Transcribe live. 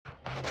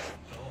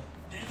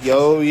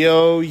Yo,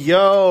 yo,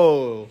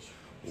 yo.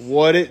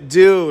 What it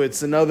do?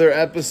 It's another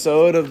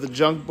episode of the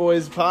Junk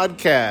Boys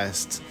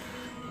podcast.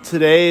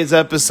 Today is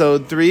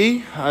episode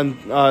 3.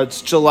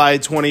 It's July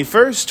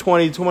 21st,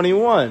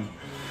 2021.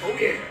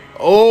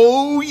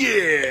 Oh,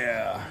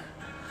 yeah.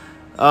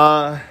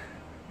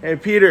 Hey,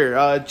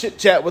 Peter,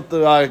 chit-chat with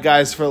the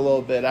guys for a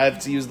little bit. I have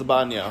to use the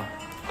baño.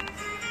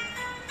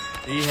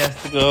 He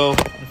has to go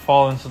and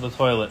fall into the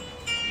toilet.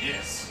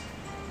 Yes.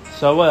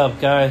 So what up,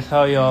 guys?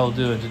 How y'all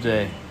doing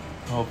today?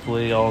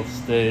 Hopefully all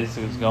stays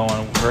is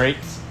going great.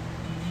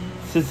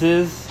 This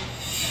is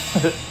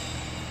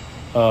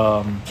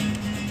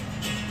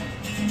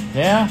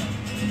yeah.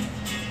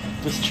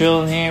 Just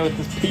chilling here with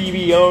this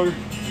PBR.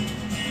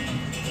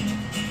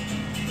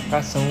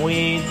 Got some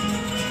weed.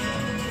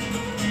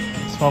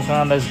 Smoking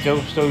on this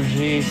Ghost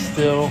OG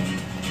still,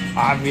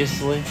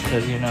 obviously,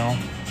 because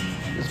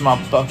this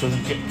motherfucker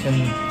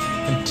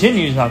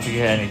continues not to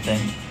get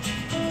anything.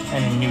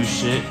 Any new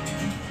shit.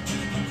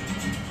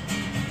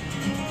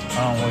 I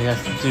don't know what he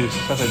has to do,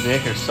 suck a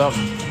dick or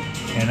something,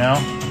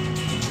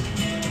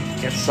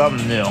 Get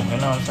something new, you know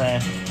what I'm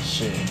saying?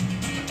 Shit.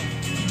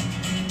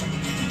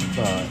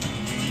 But,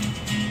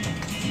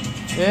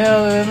 yeah,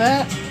 other than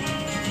that,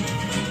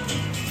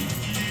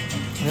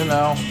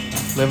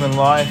 living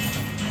life.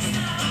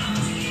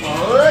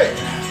 Alright.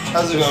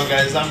 How's it going,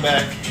 guys? I'm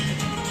back.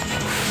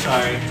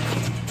 Sorry.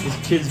 This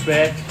kid's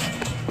back.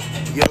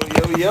 Yo,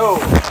 yo, yo.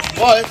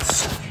 But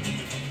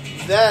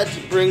that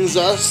brings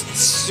us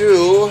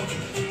to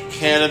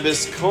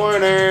Cannabis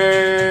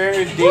Corner.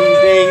 Ding,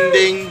 ding,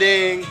 ding,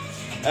 ding.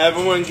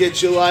 Everyone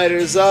get your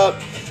lighters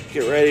up.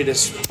 Get ready to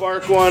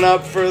spark one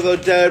up for the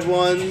dead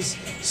ones.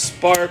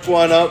 Spark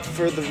one up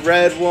for the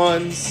red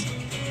ones.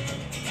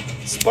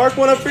 Spark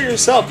one up for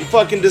yourself. You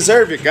fucking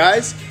deserve it,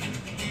 guys.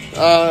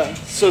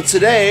 So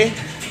today,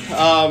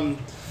 I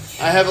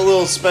have a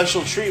little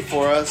special treat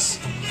for us.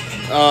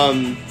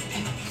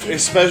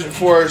 Especially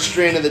for our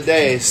strain of the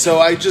day. So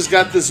I just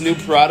got this new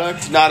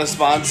product, not a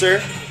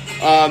sponsor.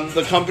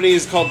 The company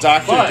is called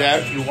Dr.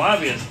 Dabber. If you want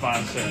to be a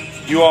sponsor,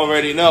 you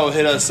already know.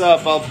 Hit us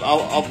up.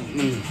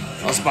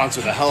 I'll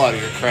sponsor the hell out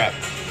of your crap.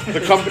 The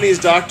company is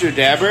Dr.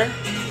 Dabber.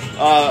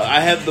 I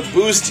have the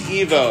Boost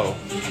Evo,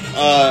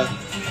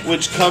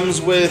 which comes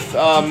with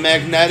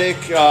magnetic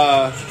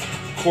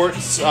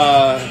quartz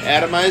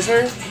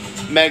atomizer,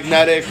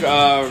 magnetic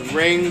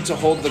ring to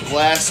hold the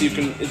glass.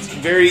 It's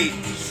very,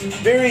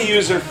 very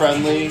user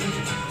friendly.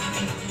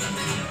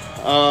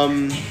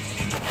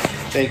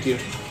 Thank you.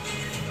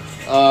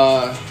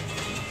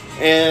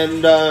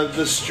 And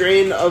the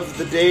strain of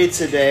the day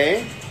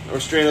today, or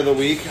strain of the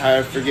week,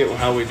 I forget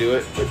how we do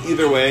it, but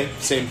either way,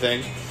 same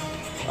thing.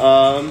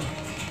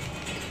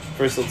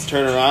 First, let's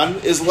turn her on,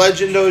 is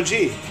Legend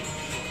OG.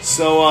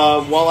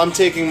 So while I'm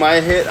taking my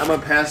hit, I'm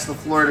going to pass the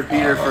floor to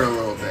Peter for a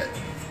little bit.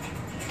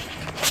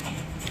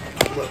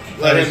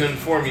 Let him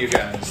inform you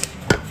guys.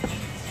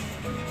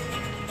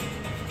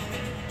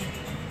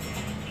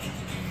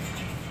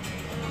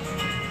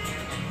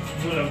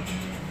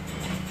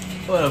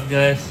 what up,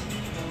 guys?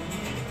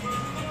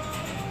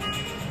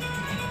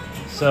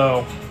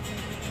 So,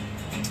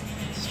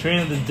 strain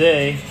of the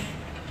day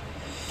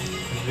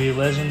would be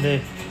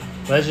Legend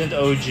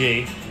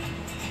OG,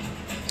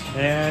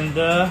 and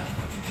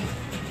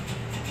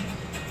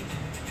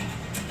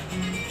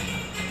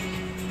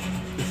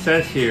it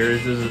says here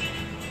is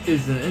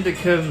an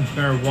indica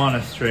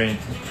marijuana strain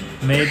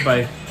made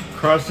by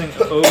crossing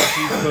OG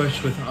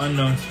Kush with an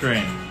unknown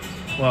strain.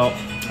 Well,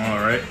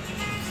 alright.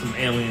 Some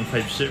alien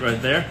type shit right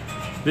there.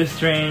 This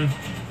strain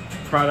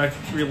product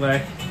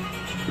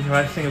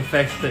relaxing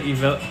effects that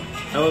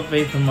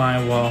elevate the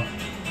mind while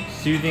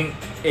soothing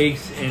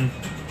aches and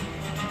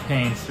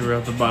pains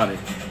throughout the body.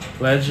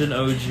 Legend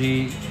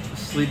OG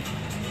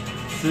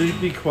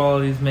sleepy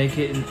qualities make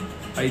it an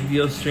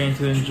ideal strain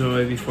to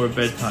enjoy before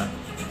bedtime.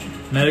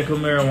 Medical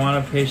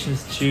marijuana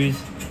patients choose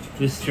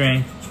this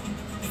strain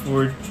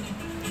for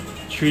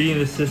treating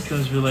the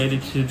symptoms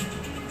related to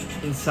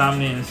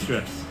insomnia and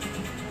stress.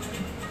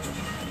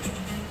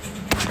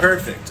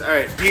 Perfect. All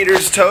right,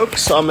 Peter's toke,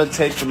 so I'm going to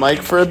take the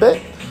mic for a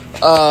bit.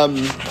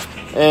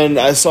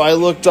 So I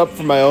looked up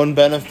for my own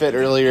benefit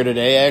earlier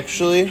today,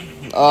 actually.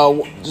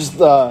 Just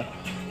the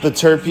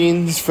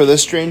terpenes for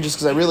this strain, just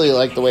because I really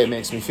like the way it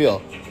makes me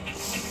feel.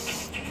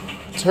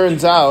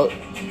 Turns out,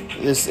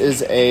 this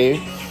is a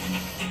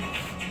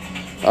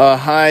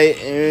high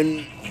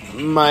in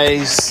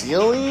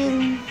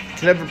mycelium.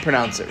 Can never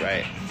pronounce it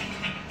right.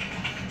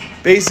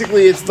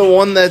 Basically, it's the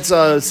one that's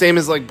same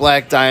as like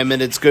Black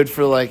Diamond. It's good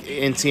for like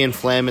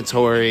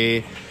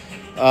anti-inflammatory.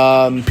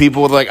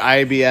 People with like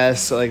IBS,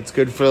 so, like it's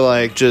good for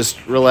like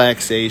just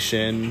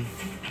relaxation.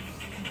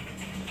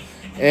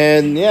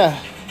 And yeah,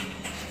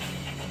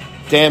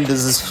 damn,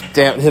 hit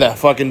that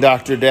fucking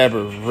Dr.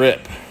 Dabber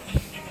rip.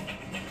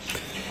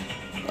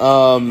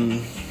 But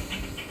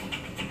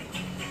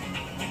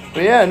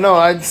yeah, no,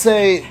 I'd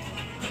say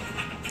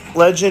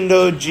Legend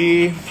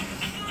OG,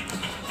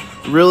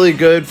 really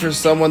good for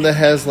someone that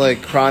has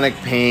like chronic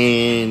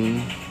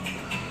pain,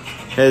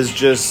 has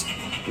just,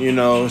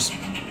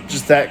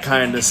 just that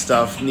kind of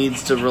stuff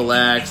needs to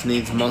relax,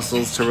 needs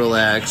muscles to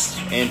relax.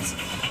 And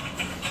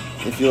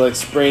if you like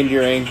sprained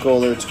your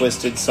ankle or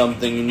twisted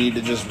something, you need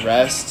to just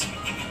rest.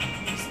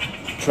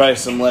 Try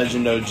some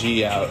Legend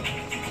OG out.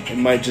 It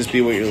might just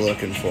be what you're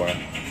looking for.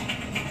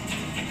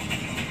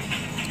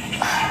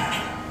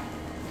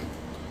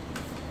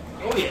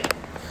 Oh yeah.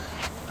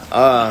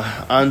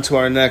 On to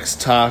our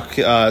next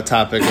topic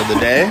of the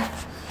day.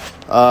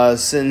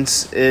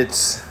 Since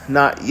it's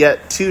not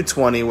yet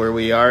 2:20 where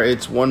we are,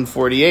 it's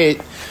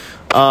 1:48.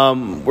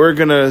 We're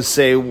gonna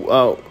say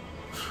we're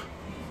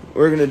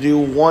gonna do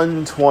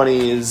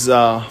 1:20 is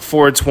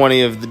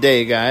 4:20 of the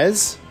day,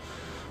 guys.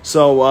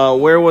 So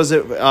where was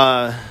it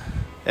at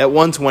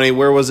 1:20?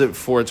 Where was it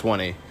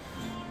 4:20?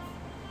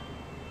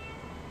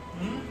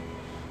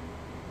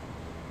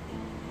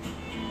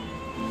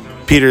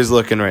 Peter's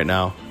looking right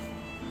now.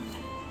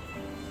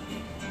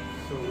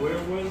 So where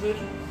was it?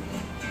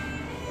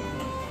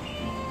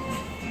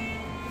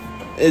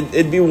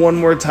 It'd be one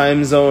more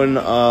time zone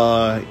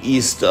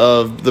east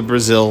of the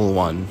Brazil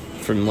one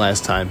from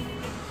last time.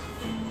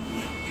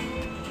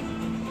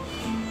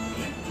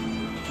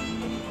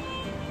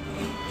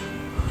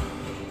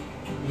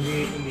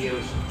 In the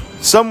ocean.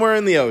 Somewhere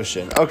in the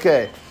ocean.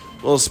 Okay.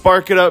 We'll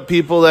spark it up,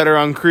 people that are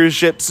on cruise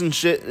ships and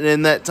shit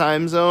in that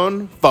time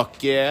zone.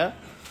 Fuck yeah.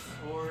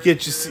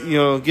 Get you.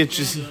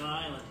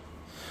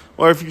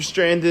 Or if you're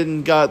stranded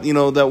and got,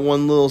 that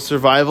one little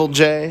survival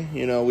J,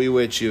 we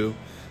with you.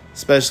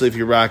 Especially if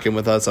you're rocking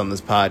with us on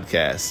this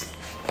podcast.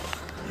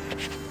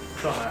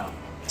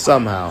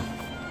 Somehow.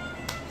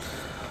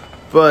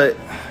 But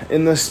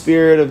in the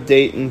spirit of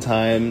Dayton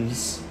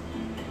times,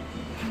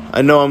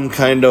 I know I'm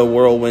kind of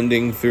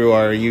whirlwinding through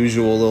our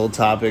usual little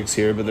topics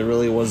here, but there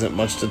really wasn't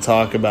much to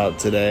talk about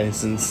today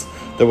since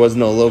there was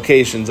no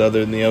locations other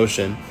than the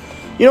ocean.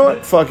 You know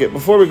what? Fuck it.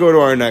 Before we go to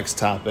our next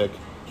topic,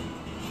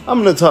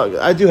 I'm going to talk.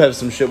 I do have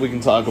some shit we can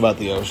talk about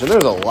the ocean.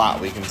 There's a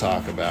lot we can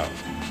talk about.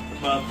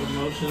 About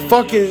promotion.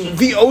 Fucking,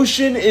 the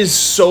ocean is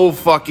so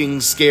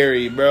fucking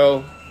scary,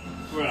 bro.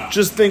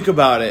 Just think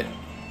about it.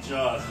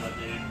 Jaws, my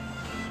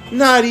dude.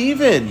 Not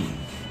even.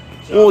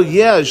 Jaws. Well,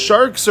 yeah,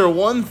 sharks are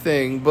one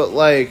thing, but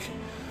like,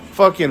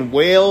 fucking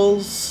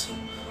whales.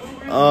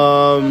 They're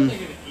gonna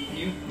eat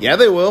you. Yeah,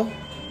 they will.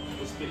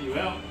 They'll spit you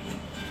out.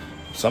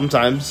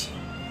 Sometimes.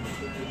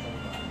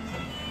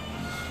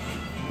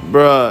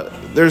 Bruh,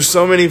 there's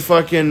so many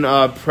fucking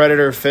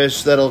predator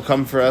fish that'll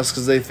come for us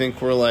because they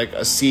think we're like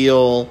a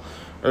seal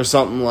or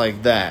something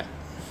like that.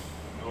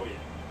 Oh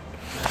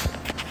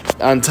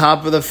yeah. On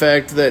top of the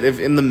fact that if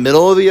in the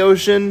middle of the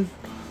ocean,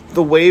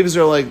 the waves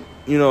are like,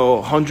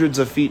 hundreds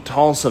of feet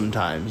tall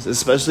sometimes,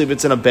 especially if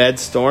it's in a bad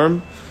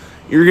storm.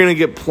 You're going to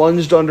get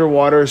plunged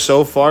underwater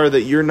so far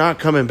that you're not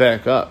coming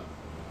back up.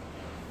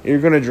 You're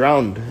going to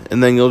drown,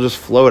 and then you'll just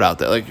float out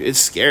there. Like, it's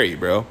scary,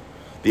 bro.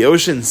 The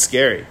ocean's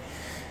scary.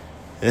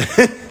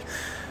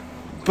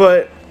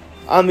 But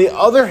on the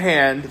other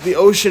hand, the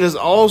ocean is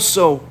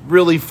also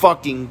really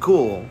fucking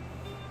cool.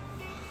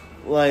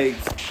 Like,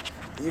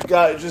 you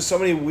got just so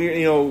many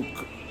weird,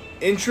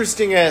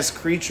 interesting ass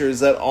creatures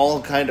that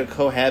all kind of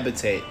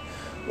cohabitate.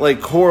 Like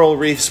coral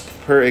reefs,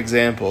 for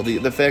example.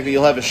 The fact that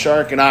you'll have a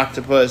shark, an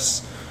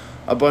octopus,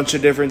 a bunch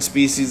of different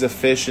species of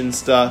fish and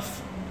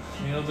stuff.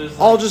 There's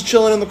all just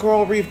chilling in the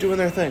coral reef doing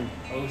their thing.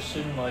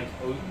 Ocean, what is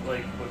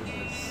it?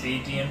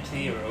 Sea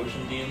DMT or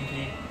ocean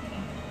DMT?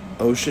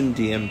 Ocean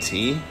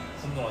DMT?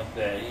 Something like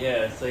that.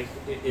 Yeah, it's like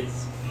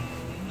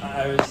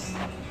I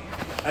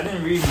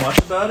didn't read much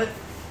about it,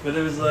 but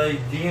it was like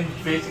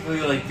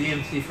basically like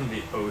DMT from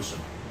the ocean.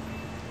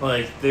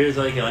 Like there's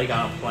like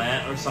on a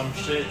plant or some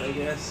shit, I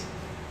guess.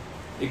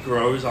 It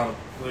grows on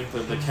like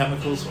the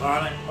chemicals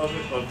on it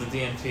of the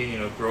DMT,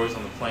 grows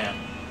on the plant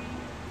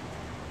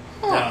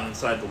down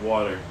inside the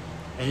water,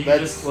 and you can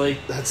just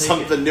that's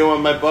something new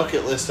on my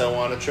bucket list. I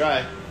want to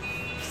try.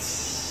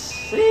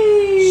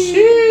 Sheesh.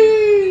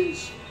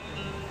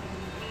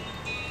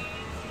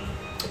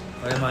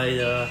 I might,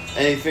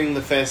 anything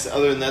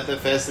other than that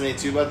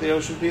fascinates you about the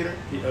ocean, Peter?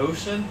 The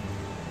ocean?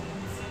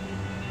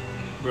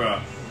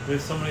 Bruh,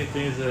 there's so many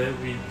things that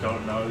we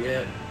don't know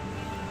yet.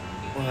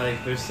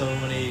 Like, there's so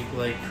many,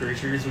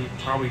 creatures we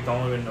probably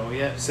don't even know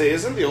yet. Say,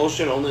 isn't the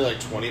ocean only,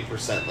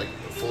 20%,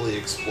 fully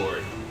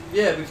explored?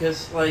 Yeah,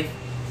 because,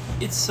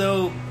 it's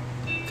so...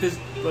 Because,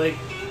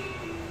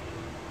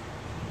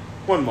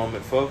 one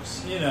moment,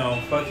 folks.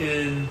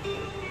 Fucking...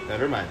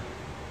 Never mind.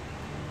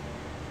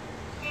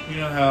 You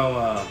know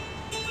how,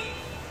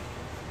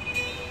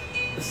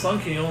 the sun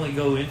can only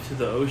go into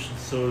the ocean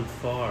so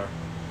far.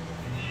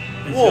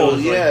 Well,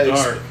 yeah,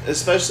 dark.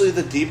 Especially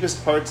the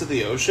deepest parts of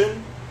the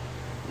ocean.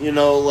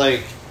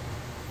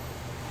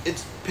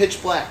 It's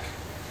pitch black.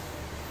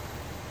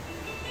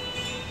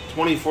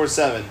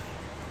 24/7.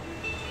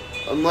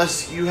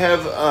 Unless you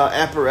have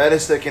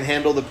apparatus that can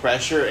handle the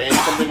pressure and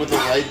something with a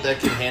light that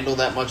can handle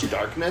that much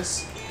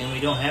darkness. And we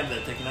don't have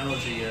that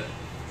technology yet.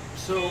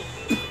 So...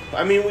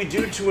 I mean, we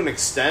do to an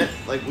extent.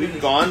 We've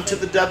gone to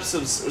the depths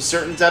of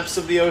certain depths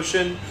of the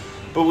ocean,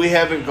 but we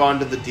haven't gone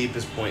to the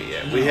deepest point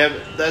yet. No. We have.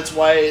 That's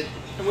why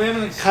We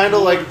haven't kind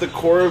of like the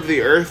core of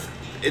the Earth.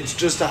 It's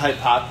just a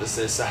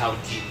hypothesis of how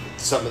deep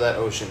some of that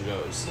ocean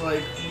goes.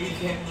 Like, we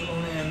can't,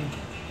 and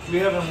we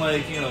haven't,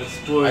 like,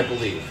 explored I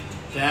believe.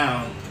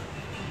 down,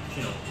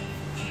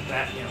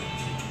 that,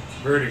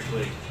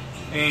 vertically,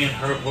 and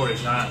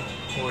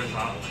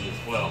horizontally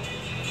as well.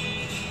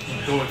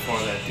 Going far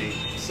that deep.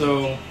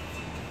 So,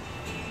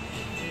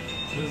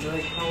 there's,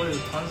 like, probably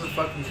tons of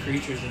fucking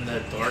creatures in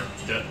that dark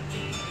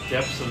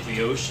depths of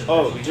the ocean.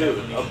 Oh, dude,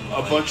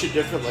 a bunch of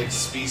different, like,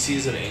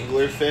 species of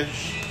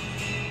anglerfish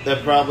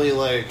that probably,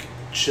 like,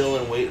 chill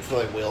and wait for,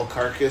 like, whale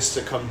carcass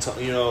to come to,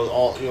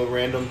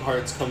 random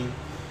parts come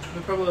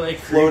they're probably, like,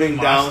 floating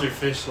down. Monster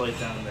fish like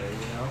down there,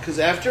 Because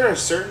after a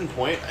certain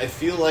point, I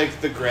feel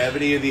like the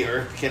gravity of the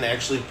Earth can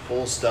actually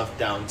pull stuff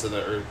down to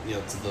the Earth,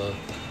 to the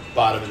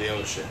bottom of the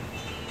ocean.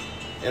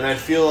 And I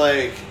feel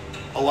like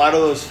a lot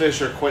of those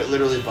fish are quite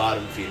literally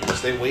bottom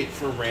feeders. They wait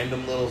for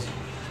random little...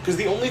 Because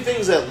the only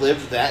things that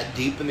live that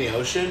deep in the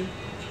ocean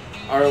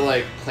are,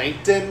 like,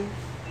 plankton,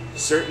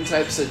 certain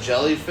types of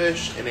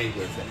jellyfish, and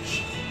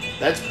anglerfish.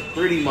 That's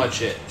pretty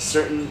much it.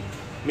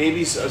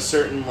 Maybe a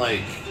certain,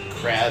 like,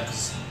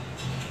 crabs.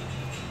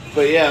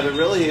 But yeah, there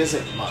really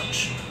isn't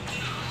much.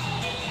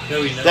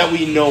 That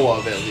we know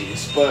of, at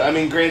least. But, I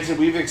mean, granted,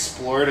 we've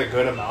explored a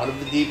good amount of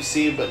the deep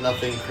sea, but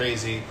nothing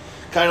crazy.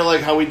 Kind of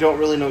like how we don't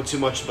really know too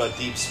much about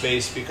deep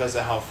space because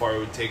of how far it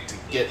would take to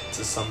get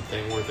to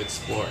something worth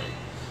exploring.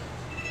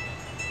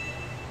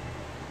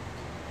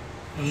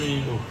 I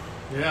mean,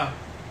 yeah.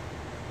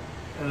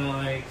 And,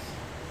 like,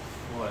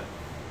 what?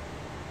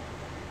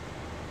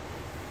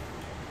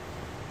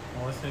 The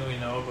only thing we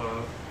know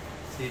about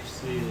deep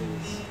sea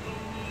is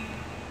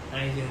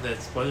anything that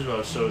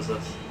SpongeBob shows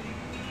us.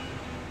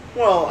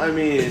 Well, I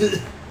mean,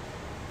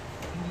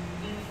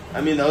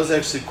 that was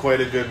actually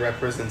quite a good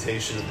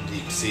representation of the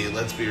deep sea.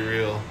 Let's be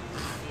real.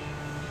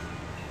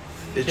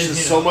 It's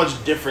just so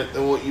much different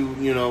than what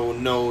you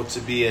know to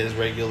be as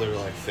regular,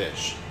 like,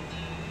 fish.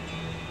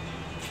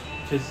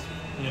 Because,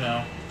 we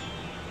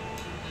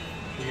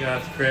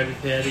got Krabby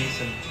Patties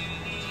and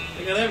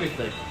they got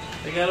everything.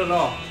 They got it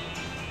all.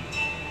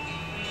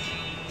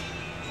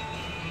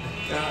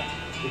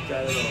 They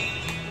got it all.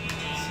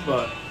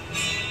 But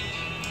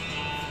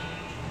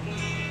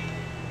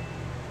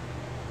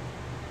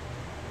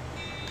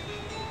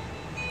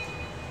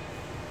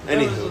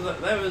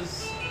anywho, that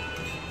was.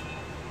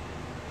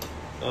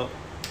 Oh.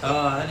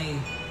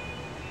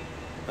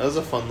 That was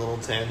a fun little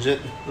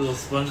tangent. Little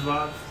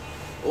SpongeBob.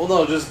 Well,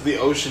 no, just the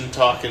ocean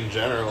talk in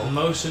general.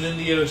 Motion in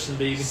the ocean,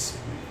 baby.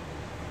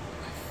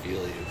 I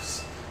feel you.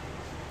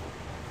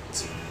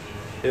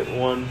 Hit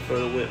one for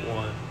the wit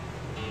one.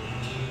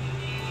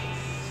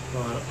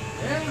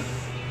 Yeah.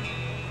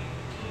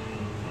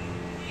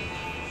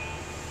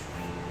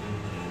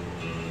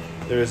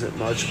 There isn't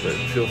much, but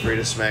feel free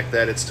to smack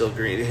that. It's still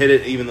green. Hit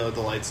it even though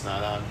the light's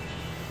not on.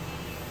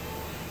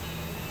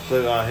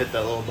 Click on, hit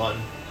that little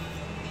button.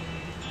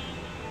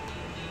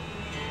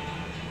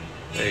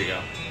 There you go.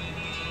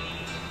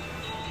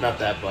 Not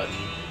that button.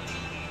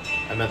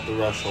 I meant the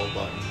rush hold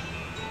button.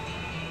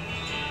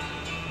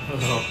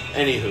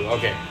 Anywho,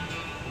 okay.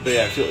 But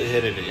yeah,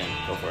 hit it again.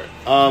 Go for it.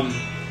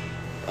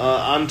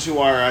 On to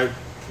our...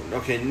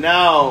 Okay,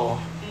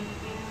 now...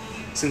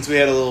 Since we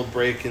had a little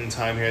break in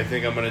time here, I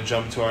think I'm going to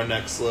jump to our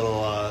next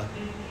little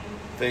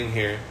thing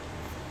here.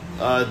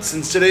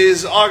 Since today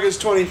is August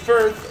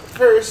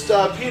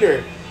 21st,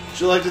 Peter, would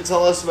you like to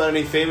tell us about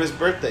any famous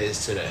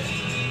birthdays today?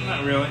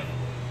 Not really.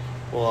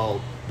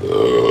 Well,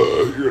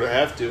 you're going to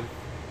have to.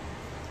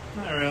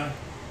 Not really.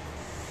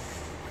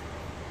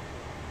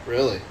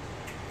 Really?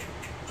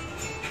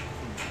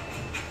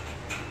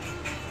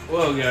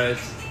 Well, guys.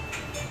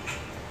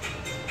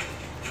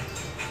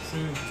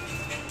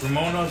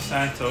 Ramon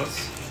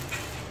Santos,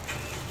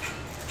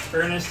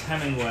 Ernest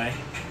Hemingway,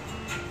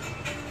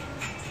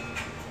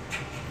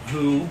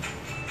 who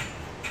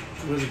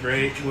was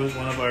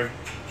one of our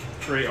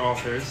great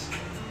authors.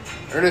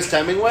 Ernest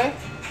Hemingway?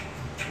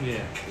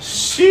 Yeah.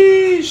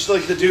 Sheesh!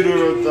 Like the dude who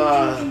wrote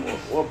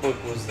what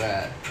book was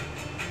that?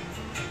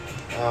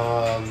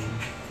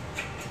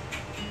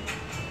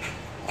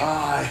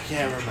 I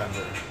can't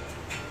remember.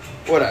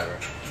 Whatever.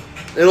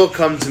 It'll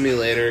come to me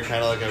later,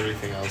 kind of like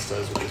everything else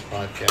does with this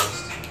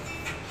podcast.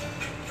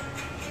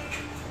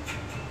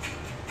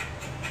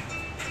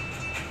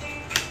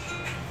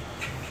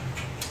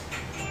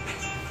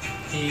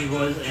 He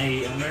was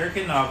an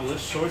American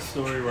novelist, short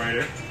story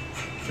writer,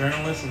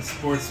 journalist, and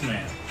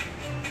sportsman.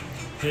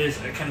 His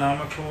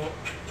economical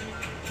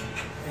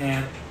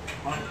and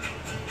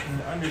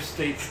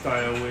understate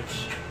style,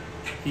 which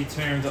he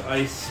termed the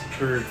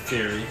iceberg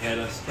theory, had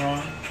a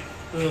strong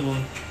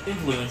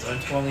influence on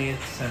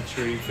 20th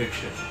century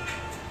fiction,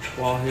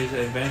 while his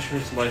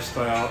adventurous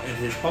lifestyle and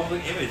his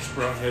public image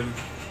brought him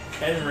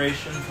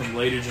admiration from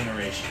later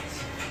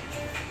generations.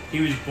 He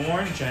was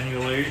born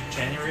January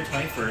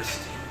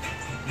 21st,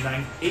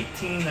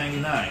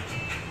 1899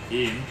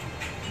 in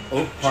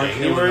Oak Park,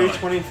 January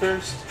Illinois.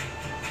 21st?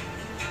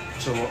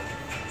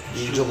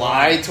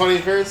 July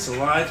 21st?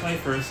 July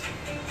 21st,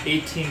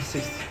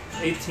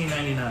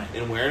 1899.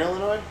 In where in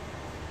Illinois?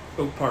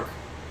 Oak Park.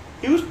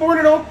 He was born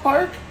in Oak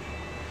Park?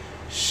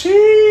 Sheesh.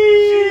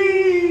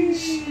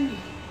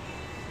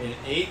 In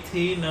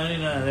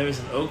 1899. There was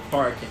an Oak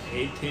Park in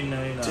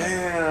 1899.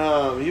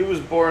 Damn. He was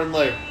born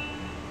like...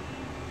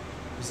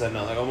 Was that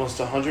not like almost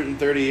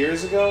 130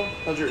 years ago?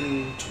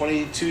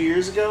 122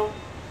 years ago?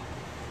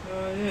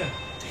 Yeah.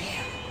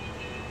 Damn.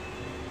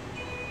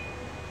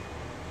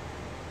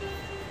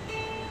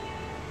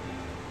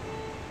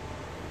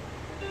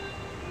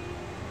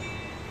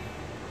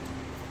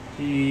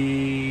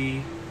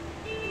 He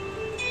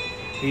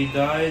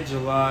died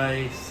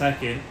July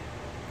 2nd,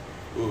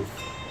 Oof.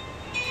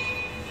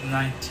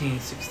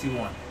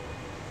 1961.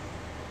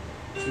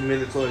 So he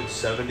made it to like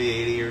 70,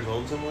 80 years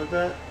old, something like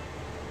that?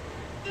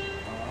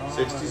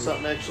 60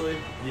 something actually?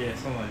 Yeah,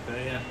 something like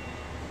that, yeah.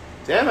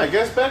 Damn, I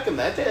guess back in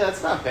that day,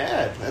 that's not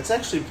bad. That's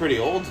actually pretty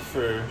old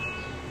for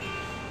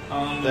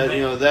that.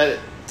 You know, the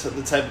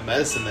type of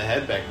medicine they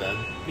had back then.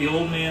 The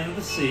Old Man of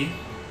the Sea,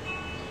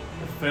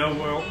 a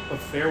farewell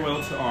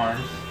to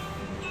arms,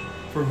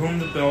 for whom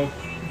the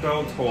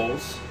bell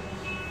tolls.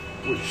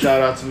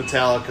 Shout out to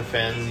Metallica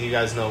fans. You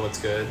guys know what's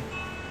good.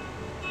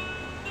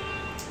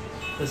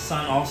 The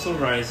Sun Also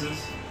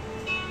Rises,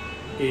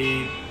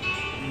 a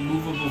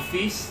movable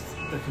feast,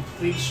 the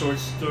complete short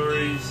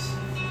stories,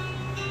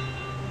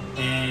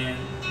 and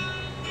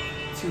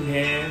To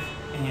Have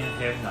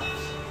and Have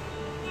Nots.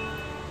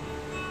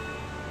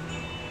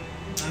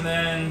 And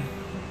then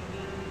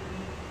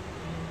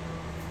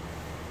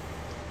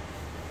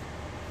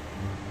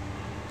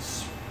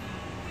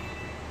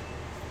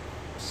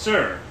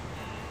Sir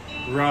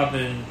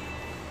Robin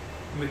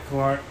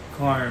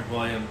McLaren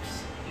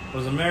Williams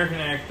was an American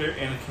actor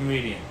and a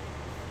comedian.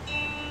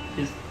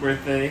 His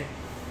birthday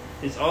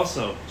is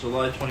also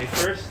July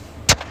 21st,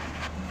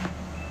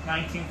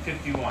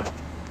 1951.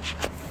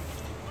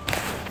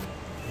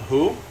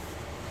 Who?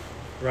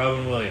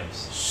 Robin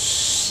Williams.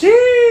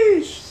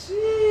 Sheesh.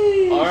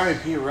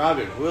 R.I.P.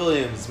 Robin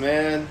Williams,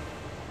 man.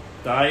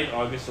 Died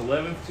August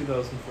 11th,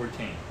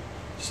 2014.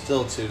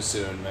 Still too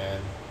soon,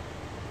 man.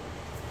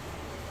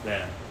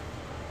 Then.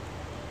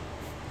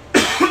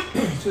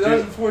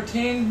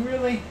 2014?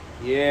 Really?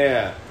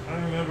 Yeah. I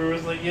don't remember. It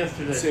was like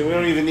yesterday. See, we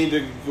don't even need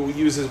to go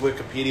use his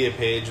Wikipedia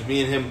page.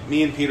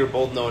 Me and Peter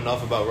both know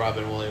enough about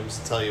Robin Williams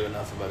to tell you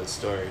enough about his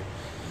story.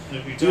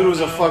 Dude was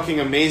a fucking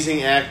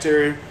amazing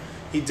actor.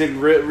 He did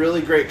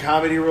really great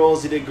comedy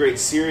roles. He did great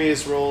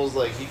serious roles.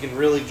 Like, he can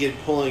really get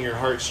pulling your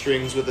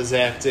heartstrings with his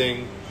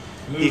acting.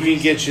 Movies. He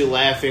can get you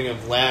laughing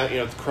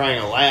crying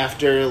of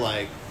laughter.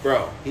 Like,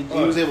 bro, he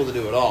was able to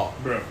do it all.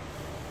 Bro.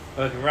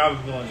 Okay,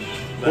 Robin Williams.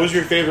 What was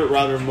your favorite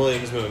Robin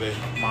Williams movie?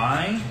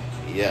 Mine?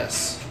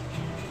 Yes.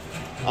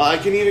 I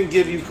can even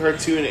give you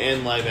cartoon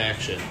and live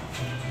action.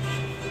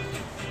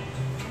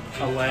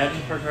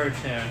 Aladdin for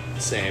cartoon.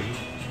 Same.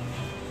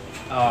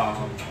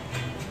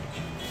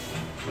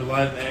 For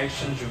live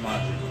action,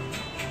 Jumanji.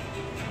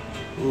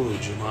 Ooh,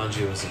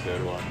 Jumanji was a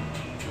good one.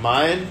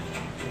 Mine,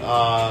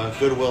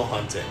 Good Will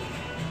Hunting.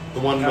 The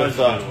one That with was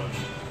a good one.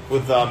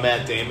 with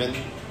Matt Damon.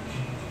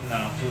 No,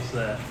 who's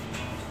that?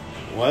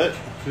 What?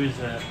 Who's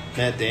that?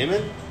 Matt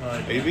Damon?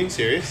 Like Are you being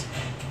serious?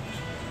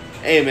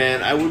 Hey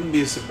man, I wouldn't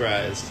be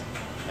surprised.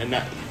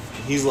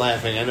 He's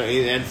laughing. I know,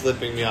 and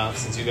flipping me off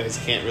since you guys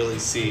can't really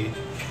see.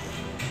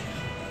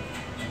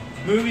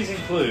 Movies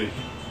include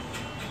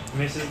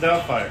Mrs.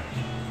 Doubtfire,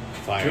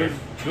 Fire.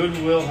 Good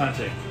Will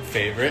Hunting,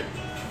 Favorite.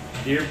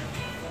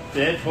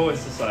 Dead Poet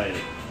Society,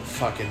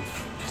 Fucking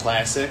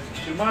classic.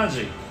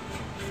 Jumanji,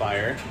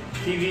 Fire.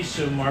 TV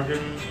show Margaret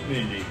and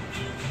Mindy.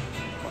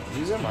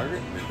 Who's that,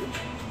 Margaret?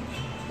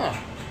 Huh.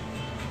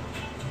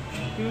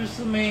 He was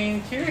the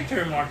main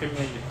character in Margaret and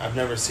Mindy. I've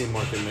never seen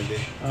Mork and Mindy.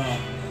 Oh.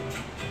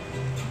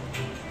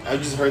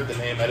 I've just heard the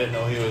name. I didn't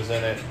know he was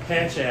in it.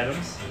 Patch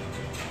Adams.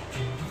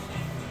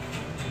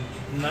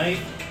 Night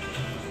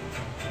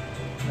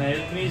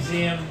at the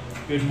Museum.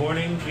 Good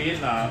Morning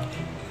Vietnam.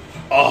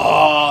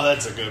 Oh,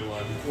 that's a good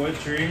one. What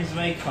Dreams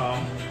May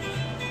Come.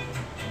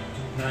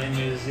 Night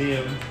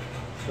Museum.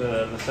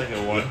 The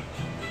second one.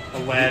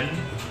 Aladdin.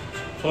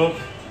 Hook.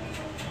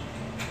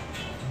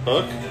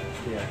 Hook?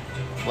 Yeah.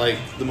 Like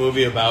the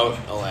movie about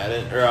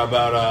Aladdin, or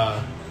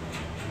about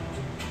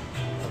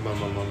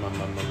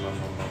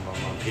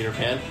Peter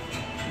Pan?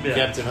 Yeah.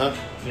 Captain Hook?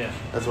 Yeah.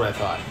 That's what I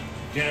thought.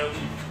 You know,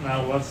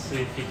 now let's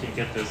see if you can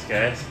get this,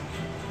 guys.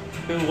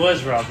 Who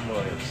was Robin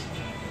Williams?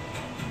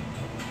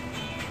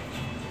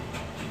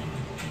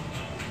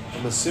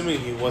 I'm assuming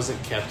he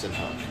wasn't Captain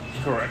Hook.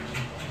 Correct.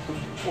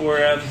 Or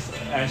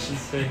I should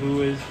say,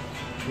 who is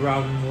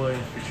Robin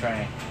Williams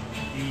portraying?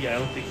 Yeah, I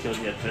don't think he'll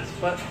get this,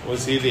 but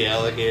Was he the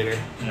alligator?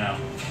 no.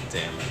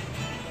 Damn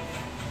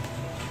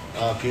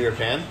it. Peter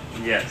Pan?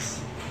 Yes.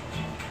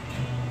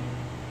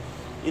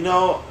 You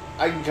know,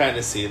 I can kind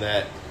of see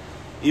that.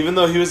 Even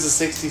though he was a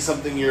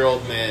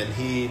 60-something-year-old man,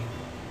 he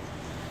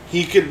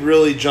could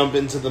really jump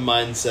into the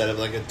mindset of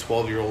like a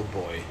 12-year-old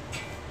boy.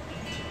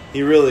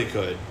 He really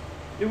could.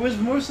 It was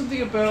more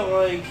something about,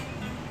 like...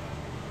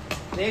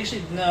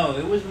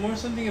 It was more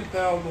something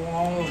about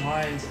along the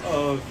lines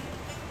of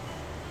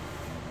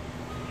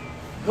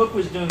Hook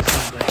was doing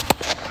something. I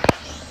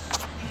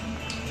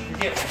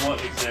forget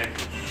what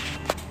exactly.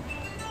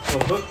 So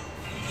Hook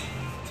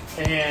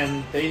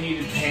and they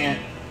needed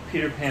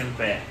Peter Pan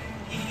back.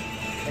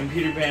 And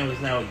Peter Pan was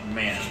now a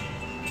man,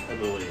 I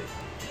believe.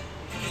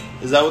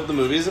 Is that what the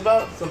movie's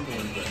about? Something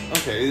like that.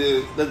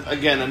 Okay,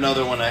 again,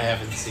 another one I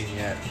haven't seen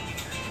yet.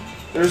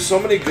 There's so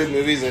many good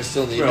movies I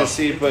still need to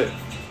see, but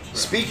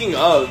speaking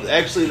of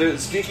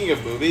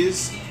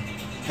movies,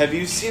 have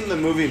you seen the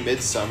movie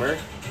Midsommar?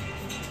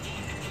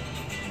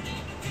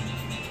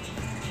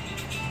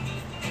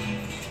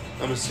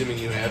 I'm assuming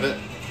you have it.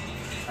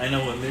 I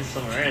know what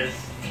Midsummer is.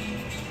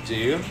 Do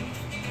you?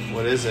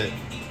 What is it?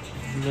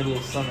 Middle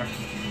of summer.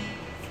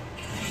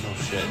 No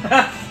shit.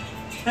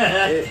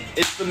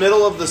 It's the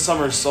middle of the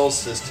summer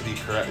solstice, to be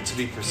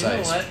precise.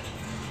 You know what?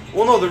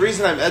 Well, no, the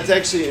reason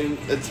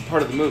it's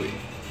part of the movie.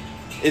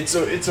 It's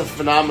a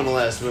phenomenal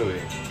ass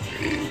movie.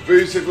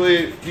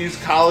 Basically, these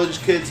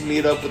college kids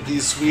meet up with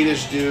these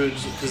Swedish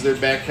dudes because they're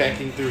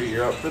backpacking through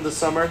Europe for the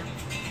summer.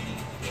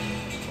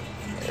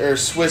 Or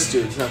Swiss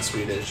dudes, not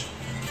Swedish.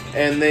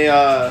 And they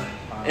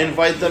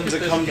invite them to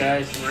come. This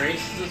guy's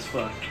racist as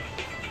fuck.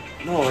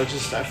 No,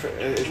 because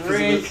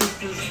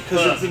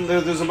it's in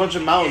there. There's a bunch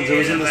of mountains. It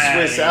was in the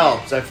Swiss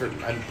Alps. I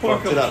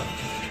fucked it up.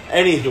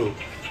 Anywho,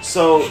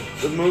 so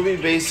the movie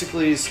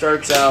basically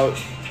starts out.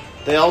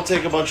 They all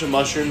take a bunch of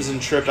mushrooms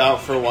and trip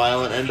out for a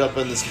while and end up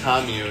in this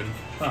commune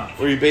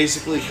where you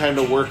basically kind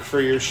of work for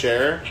your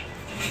share.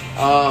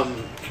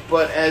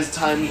 But as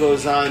time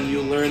goes on,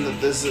 you learn that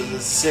this is a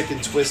sick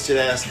and twisted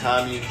ass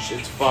commune.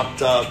 It's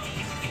fucked up.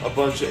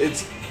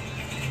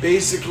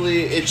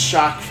 It's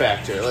shock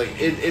factor. Like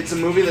it's a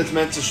movie that's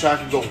meant to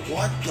shock and go,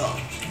 what the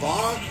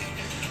fuck?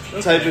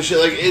 Okay. Type of shit.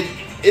 Like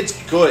it's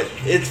good.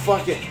 It's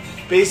fucking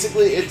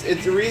basically it's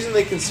the reason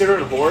they consider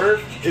it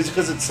horror is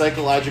because it's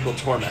psychological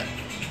torment.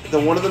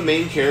 One of the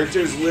main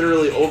characters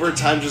literally over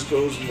time just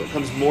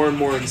becomes more and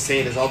more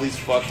insane as all these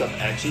fucked up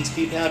actions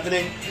keep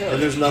happening, and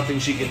there's nothing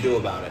she can do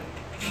about it.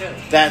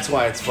 That's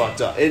why it's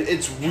fucked up.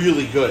 It's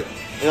really good,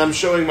 and I'm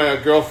showing my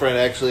girlfriend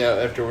actually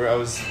after I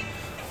was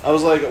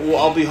like, well,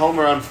 I'll be home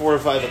around 4 or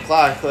 5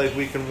 o'clock. Like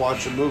we can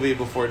watch a movie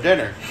before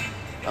dinner.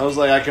 I was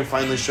like, I can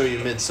finally show you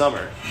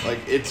Midsommar. Like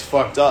it's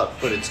fucked up,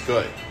 but it's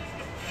good.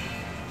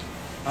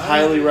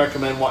 Highly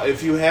recommend.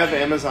 If you have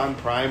Amazon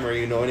Prime or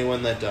you know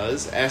anyone that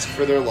does, ask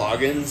for their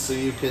login so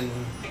you can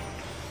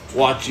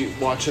watch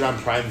it on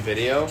Prime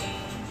Video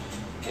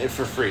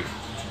for free.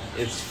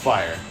 It's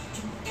fire.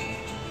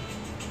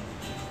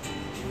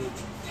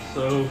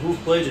 So who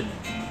played in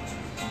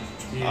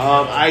it?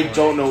 I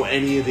don't know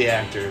any of the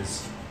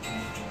actors.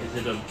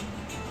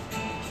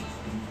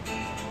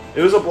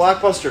 It was a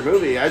blockbuster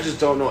movie. I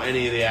just don't know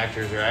any of the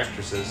actors or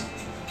actresses.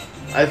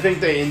 I think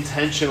they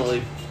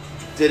intentionally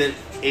didn't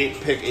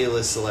pick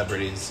A-list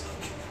celebrities.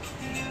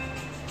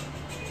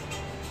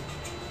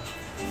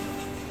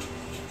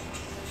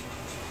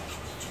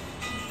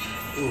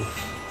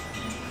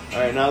 Oof.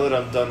 Alright, now that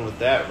I'm done with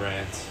that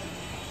rant,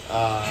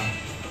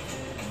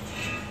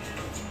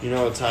 you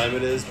know what time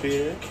it is,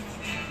 Peter?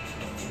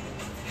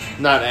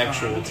 Not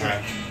actual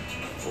time.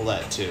 Well,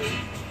 that too.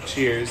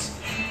 Cheers.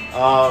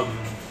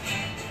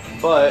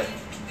 But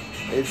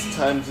it's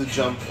time to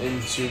jump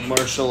into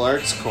Martial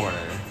Arts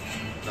Corner.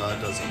 No,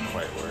 that doesn't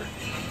quite work.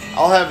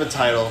 I'll have a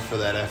title for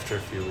that after a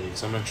few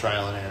weeks. I'm going to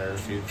trial and error a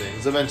few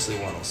things. Eventually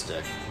one will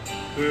stick.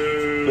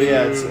 But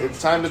yeah, it's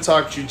time to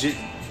talk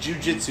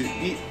jujitsu,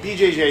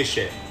 BJJ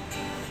shit.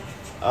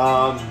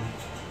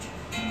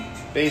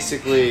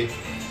 Basically,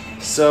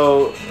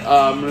 so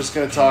I'm just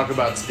going to talk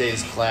about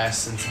today's class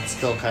since it's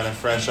still kind of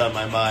fresh on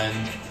my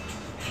mind.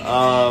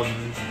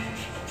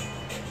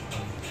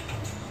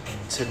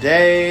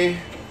 Today,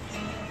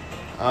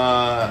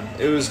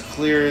 it was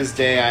clear as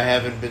day I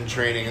haven't been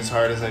training as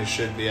hard as I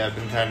should be. I've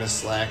been kind of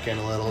slacking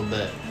a little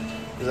bit.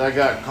 Because I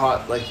got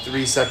caught like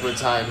 3 separate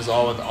times,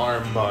 all with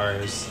arm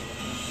bars.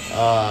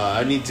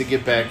 I need to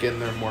get back in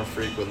there more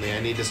frequently. I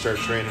need to start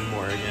training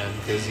more again.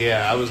 Because,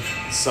 yeah, I was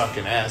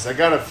sucking ass. I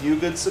got a few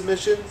good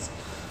submissions,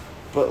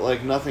 but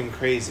like nothing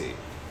crazy.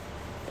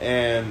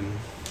 And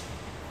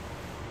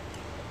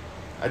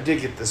I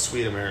did get the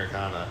Sweet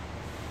Americana.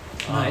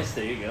 Nice,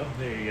 there you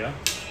go.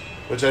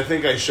 Which I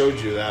think I showed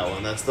you that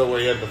one. That's the where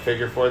you had the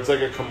figure for. It's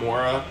like a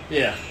Kimura.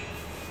 Yeah.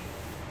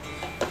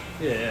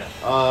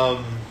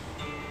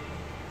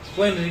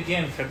 Explain it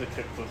again for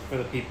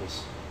the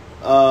peoples.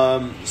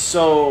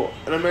 So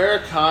an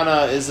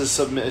Americana is a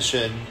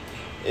submission.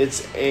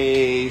 It's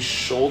a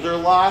shoulder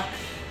lock.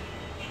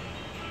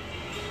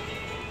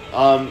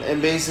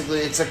 And basically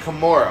it's a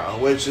Kimura,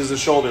 which is a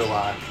shoulder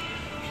lock.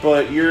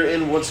 But you're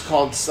in what's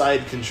called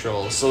side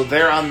control. So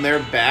they're on their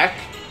back,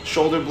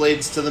 shoulder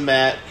blades to the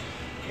mat,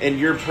 and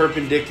you're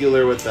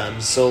perpendicular with them.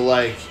 So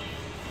like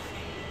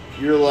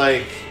you're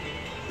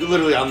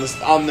literally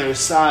on their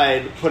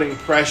side, putting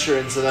pressure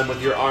into them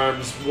with your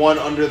arms, one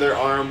under their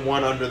arm,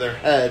 one under their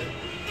head,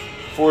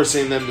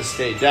 forcing them to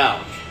stay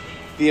down.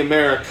 The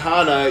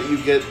Americana,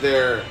 you get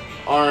their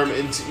arm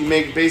into, you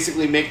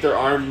basically make their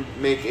arm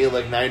make a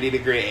like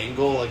 90-degree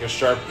angle, like a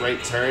sharp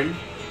right turn,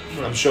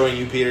 I'm showing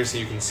you, Peter, so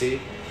you can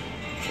see.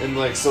 And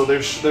like, so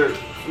their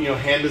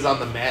hand is on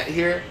the mat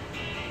here,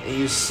 and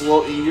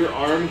your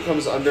arm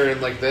comes under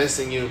and like this,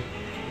 and you're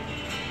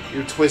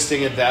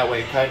twisting it that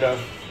way, kind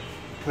of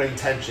putting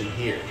tension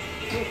here.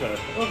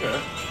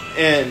 Okay.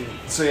 And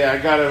so yeah, I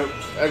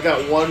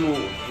got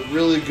one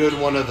really good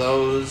one of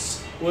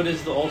those. What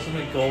is the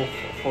ultimate goal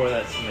for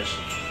that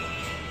submission?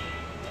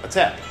 A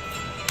tap.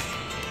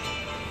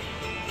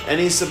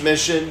 Any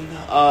submission,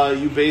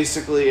 you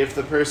basically, if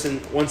the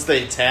person, once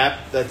they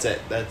tap, that's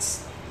it.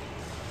 That's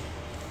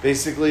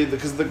basically,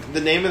 because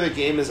the name of the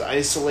game is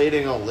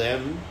isolating a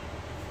limb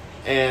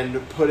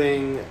and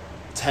putting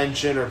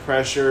tension or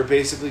pressure,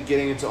 basically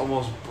getting it to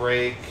almost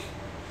break,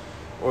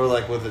 or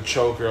like with a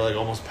choke, or like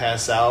almost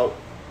pass out,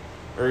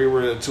 or you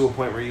were to a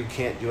point where you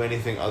can't do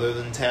anything other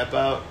than tap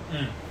out.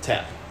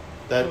 Tap.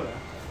 That.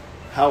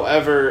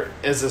 However,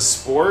 as a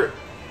sport,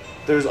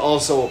 there's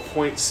also a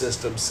point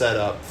system set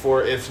up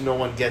for if no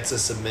one gets a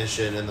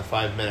submission in the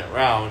 5-minute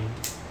round,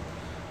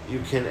 you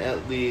can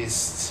at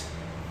least,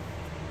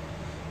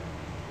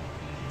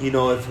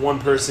 if one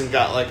person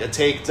got like a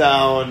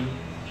takedown,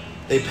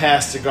 they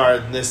passed a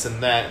guard and this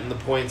and that, and the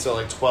points are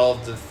like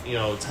 12 to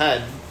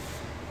 10,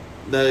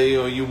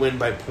 you win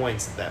by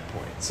points at that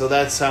point. So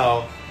that's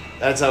how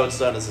it's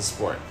done as a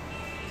sport.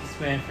 This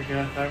man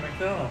forgot about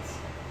McDonald's.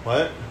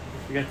 What?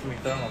 You forgot the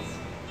McDonald's.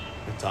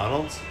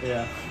 McDonald's?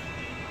 Yeah.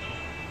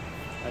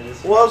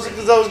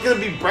 Because I was going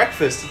to be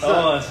breakfast.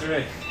 That's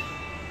right.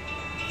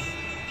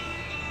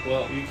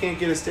 Well, you can't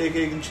get a steak,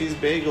 egg, and cheese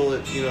bagel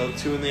at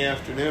 2 in the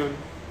afternoon.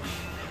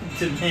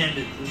 Demand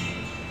it.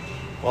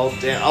 Well,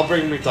 damn, I'll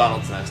bring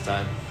McDonald's next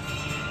time.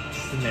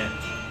 Just demand.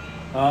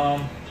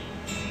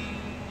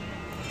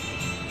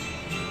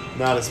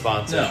 Not a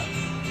sponsor.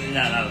 No,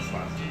 not a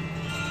sponsor.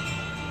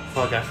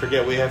 Fuck, I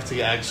forget we have to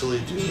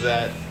actually do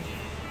that.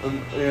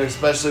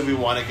 Especially if we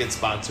want to get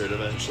sponsored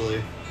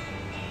eventually.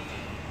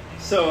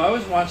 So I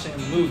was watching a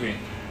movie,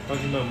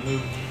 talking about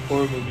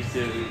horror movies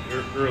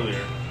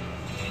earlier,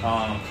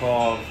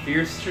 called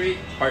Fear Street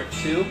Part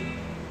 2,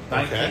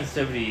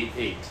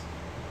 1978.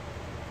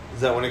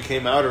 Is that when it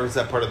came out, or is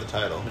that part of the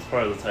title? It's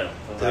part of the title.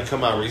 So did it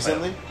come out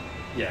recently? Title.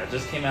 Yeah, it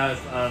just came out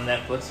on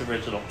Netflix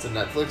original. It's a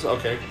Netflix?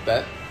 Okay,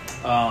 bet.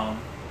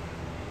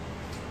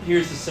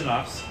 Here's the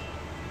synopsis.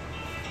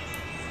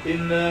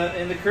 In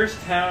the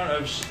cursed town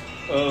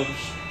of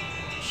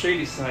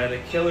Shadyside,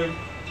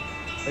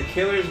 a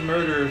killer's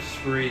murder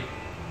spree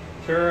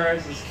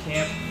terrorizes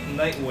Camp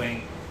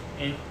Nightwing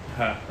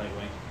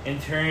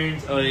and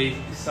turns a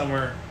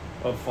summer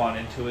of fun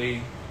into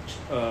a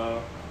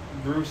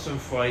gruesome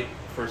fight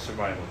for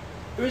survival.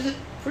 It was a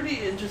pretty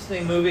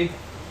interesting movie.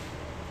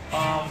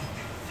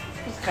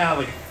 It was kind of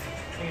like,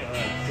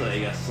 it's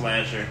like a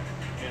slasher,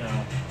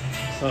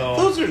 So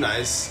those are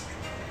nice.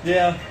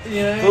 Yeah.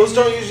 Those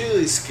don't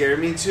usually scare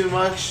me too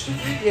much.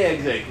 Yeah,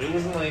 exactly. It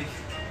wasn't like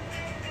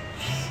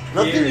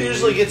nothing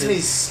usually gets me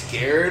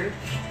scared,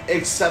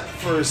 except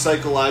for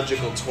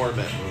psychological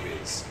torment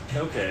movies.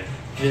 Okay.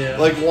 Yeah.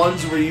 Like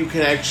ones where you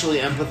can actually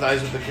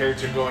empathize with the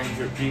character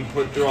being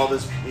put through all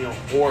this,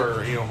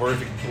 horror,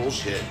 horrific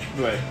bullshit.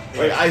 Right.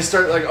 Like I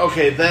start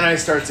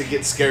to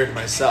get scared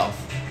myself.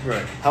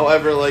 Right.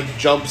 However, like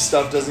jump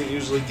stuff doesn't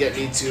usually get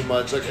me too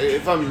much. Like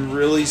if I'm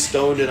really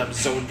stoned and I'm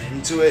zoned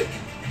into it,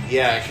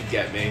 yeah, it could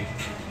get me.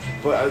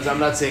 But I'm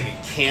not saying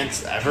it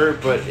can't ever,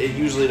 but it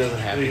usually doesn't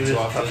happen too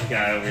often.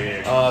 Guy over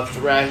here.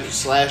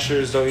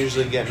 Slashers don't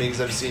usually get me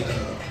because I've seen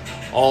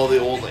all the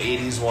old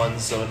 80s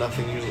ones, so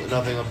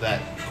nothing of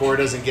that. Gore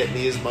doesn't get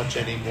me as much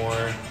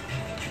anymore.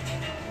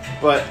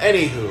 But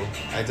anywho,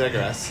 I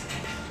digress.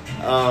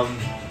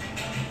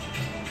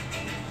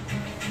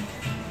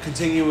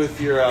 Continue with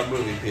your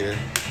movie, Peter.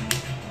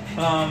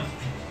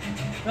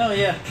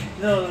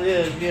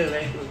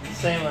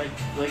 Same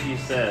like you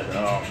said.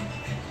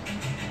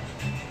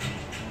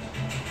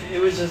 It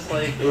was just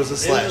like it was a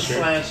slasher. It was a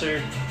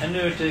slasher. I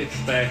knew what to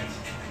expect.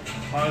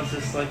 I was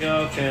just like,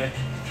 oh, okay.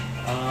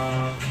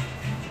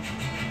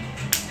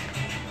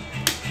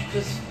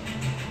 Just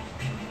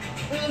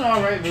it was an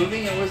alright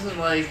movie. It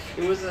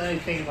wasn't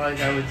anything like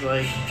I was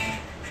like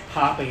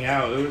popping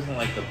out. It wasn't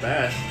like the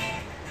best.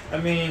 I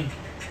mean,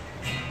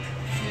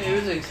 it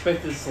was an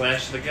expected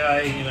slash. The guy,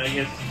 I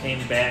guess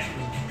came back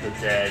from the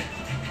dead,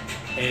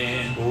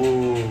 and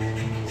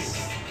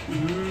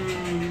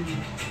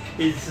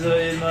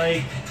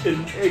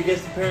I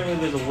guess apparently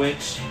there's a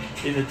witch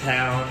in the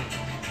town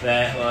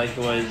that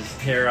was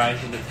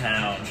terrorizing the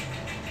town,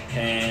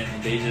 and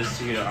they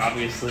just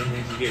obviously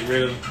need to get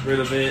rid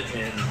of it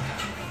and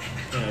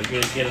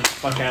get it the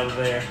fuck out of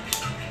there.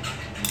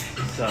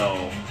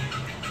 So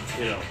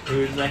it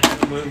was that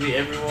kind of movie.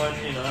 Everyone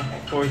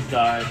of course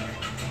died.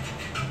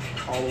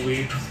 All the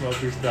weed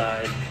smokers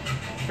died.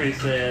 Pretty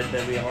sad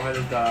that we all had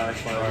to die.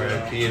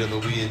 R.I.P. to the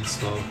weed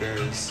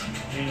smokers.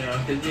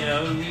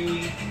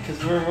 Because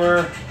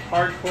we're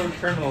hardcore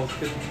criminals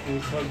because we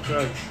smoke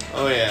drugs.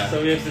 Oh yeah.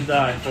 So we have to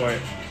die for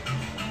it.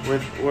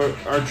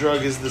 Our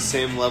drug is the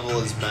same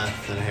level as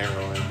meth and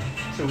heroin.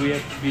 So we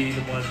have to be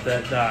the ones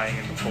that die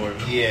in the form.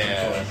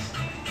 Yeah.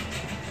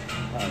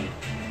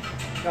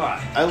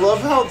 God. I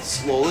love how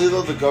slowly,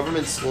 though, the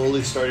government's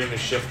slowly starting to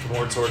shift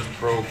more towards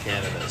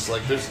pro-cannabis.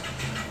 Like,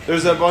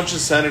 there's a bunch of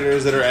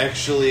senators that are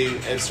actually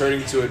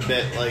starting to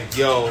admit, like,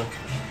 yo,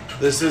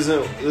 this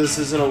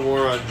isn't a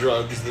war on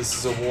drugs. This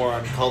is a war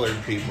on colored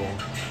people.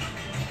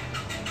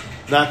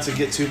 Not to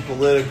get too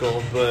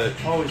political, but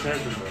Always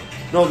has been, bro.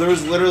 no, there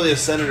was literally a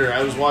senator.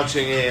 I was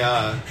watching it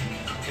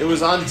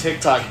was on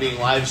TikTok being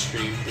live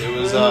streamed. It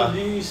was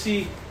Did you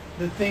see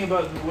the thing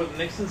about what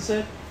Nixon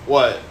said?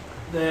 what?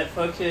 That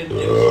fucking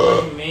it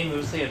was like meme. It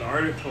was like an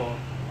article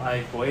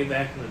like way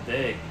back in the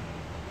day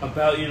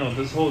about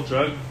this whole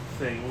drug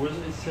thing. Where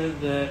it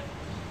said that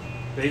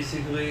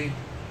basically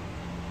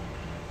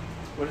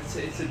what it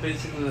said. It said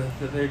basically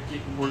that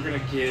we're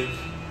gonna give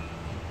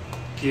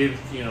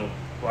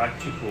black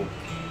people.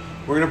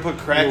 We're gonna put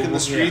crack in the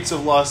streets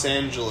of Los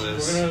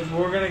Angeles.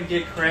 We're gonna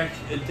get crack.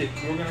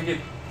 We're gonna get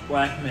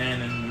black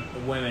men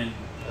and women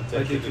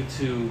addicted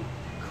to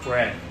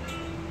crack,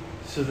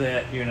 so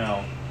that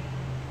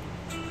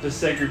the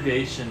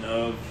segregation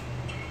of,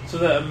 so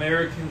that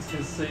Americans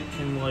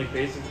can like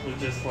basically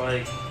just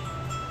like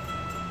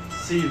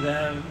see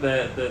them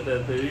that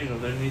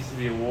there needs to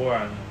be a war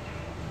on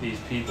these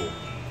people,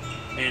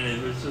 and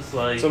it was just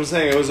like. So I'm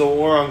saying it was a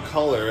war on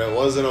color. It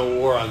wasn't a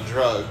war on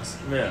drugs.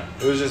 Yeah.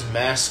 It was just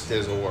masked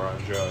as a war on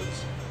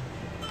drugs.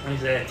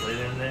 Exactly,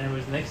 and then it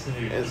was Nixon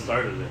who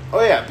started it.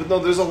 Oh yeah, but no,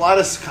 there's a lot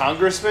of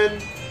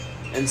congressmen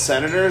and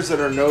senators that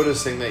are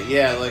noticing that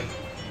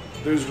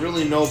there's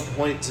really no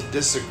point to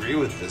disagree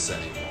with this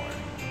anymore.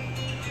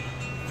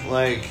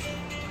 Like,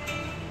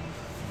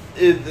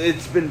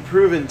 it's been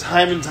proven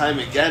time and time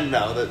again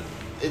now that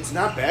it's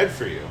not bad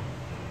for you.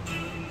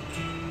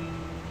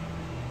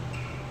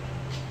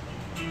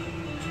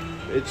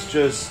 It's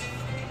just...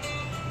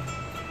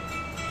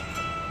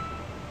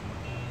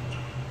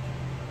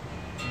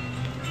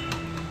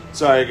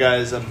 Sorry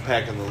guys, I'm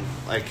packing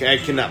I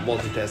cannot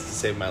multitask to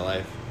save my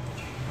life.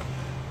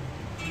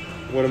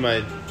 What am I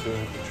doing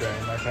with the tray?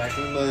 Am I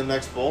packing the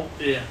next bowl?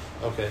 Yeah.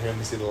 Okay, here, let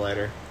me see the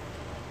lighter.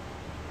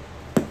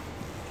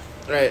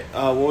 Alright,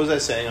 what was I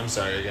saying? I'm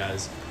sorry,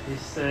 guys. He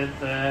said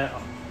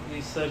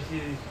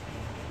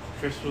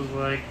Chris was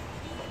like,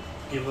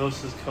 he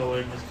loves his color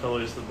and his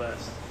color is the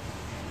best.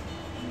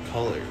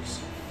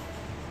 Colors.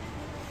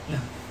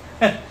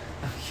 I'm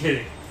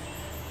kidding.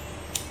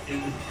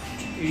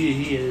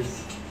 He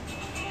is.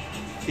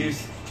 You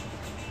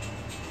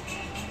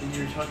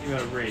were talking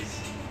about race.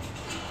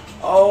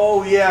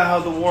 Oh yeah, how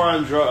the war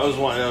on drugs.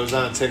 I was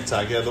on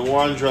TikTok. Yeah, the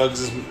war on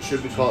drugs should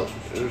have been called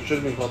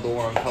the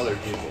war on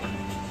colored people.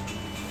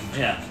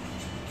 Yeah.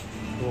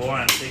 The war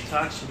on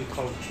TikTok should be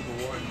called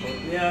the war on color.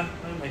 Yeah,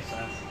 that makes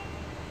sense.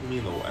 You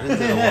mean the war? I didn't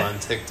say the war on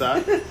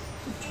TikTok.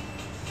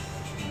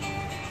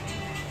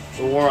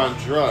 The war on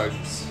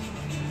drugs.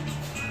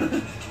 The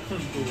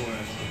war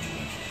on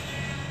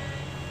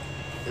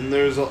And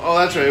there's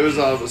that's right. It was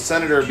a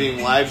senator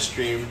being live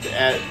streamed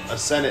at a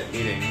Senate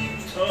meeting.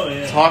 Oh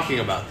yeah. Talking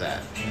about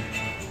that.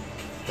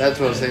 That's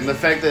what I was saying. The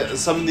fact that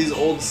some of these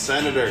old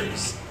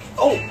senators.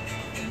 Oh,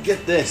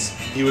 get this.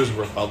 He was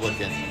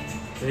Republican.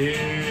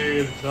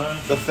 Damn, son.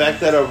 The fact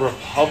that a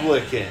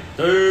Republican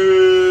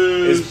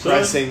is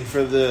pressing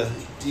for the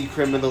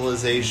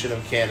decriminalization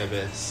of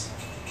cannabis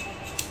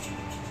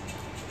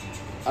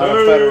on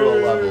a federal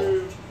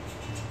level.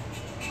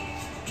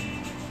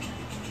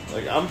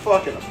 Like, I'm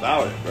fucking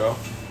about it, bro.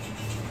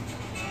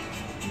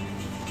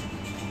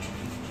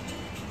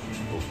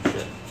 Oh,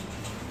 shit.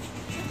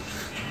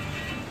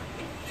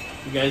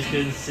 You guys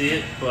couldn't see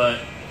it, but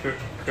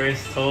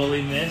Chris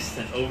totally missed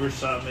and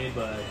overshot me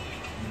by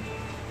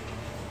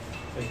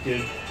a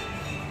good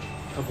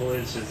couple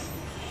inches.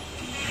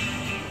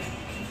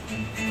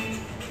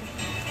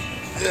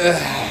 It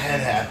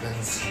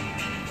happens.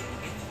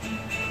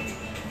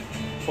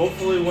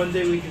 Hopefully one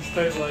day we can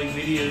start like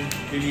video.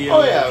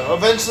 Oh yeah,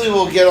 eventually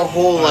we'll get a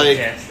whole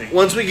podcasting.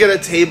 once we get a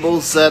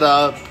table set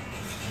up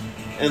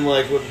and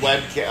like with a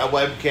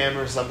webcam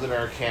or something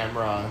or a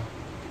camera,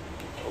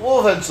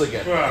 we'll eventually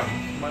get there.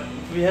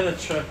 If we had a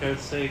truck, I'd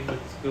say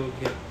let's go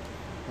get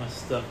my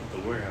stuff at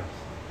the warehouse.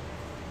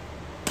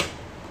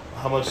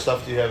 How much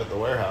stuff do you have at the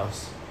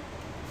warehouse?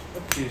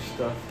 A few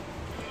stuff.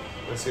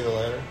 Let's see the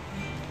lighter.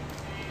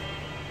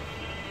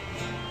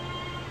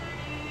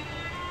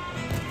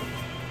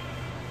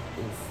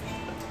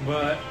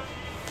 But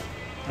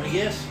I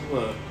guess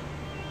what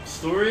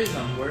stories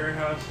on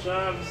warehouse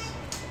jobs,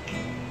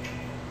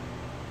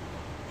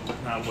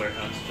 not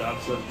warehouse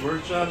jobs, but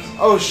work jobs.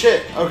 Oh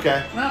shit!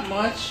 Okay. Not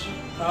much.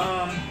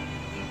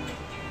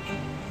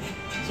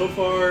 So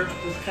far,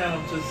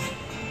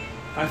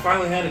 I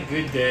finally had a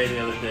good day the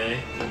other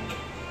day.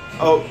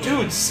 Oh,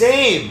 dude,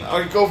 same. All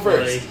right, go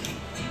first. Like,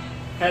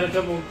 had a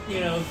couple,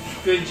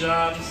 good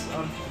jobs.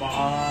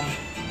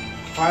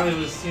 Finally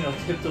was,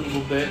 tipped a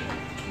little bit.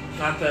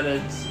 Not that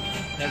it's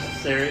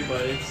necessary,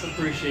 but it's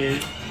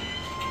appreciated.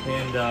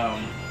 And I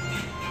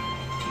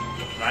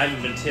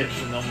haven't been tipped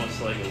in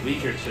almost like a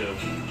week or two,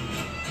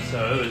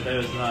 so that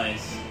was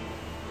nice.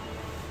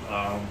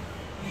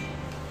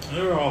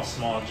 They were all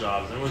small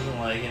jobs. There wasn't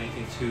like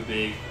anything too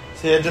big.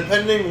 Yeah,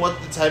 depending what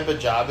the type of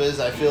job is,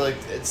 I feel like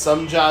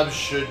some jobs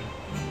should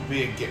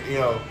be,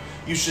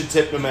 you should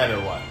tip no matter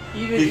what.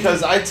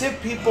 Because I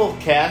tip people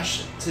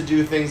cash to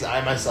do things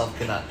I myself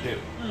cannot do.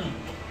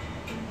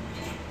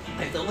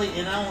 Like the only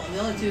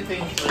two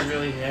things I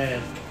really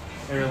had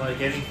are like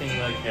anything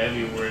like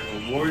heavy, where it's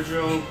a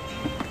wardrobe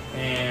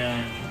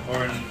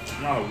or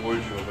not a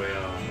wardrobe, but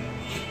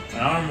an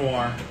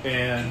armoire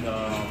and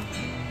a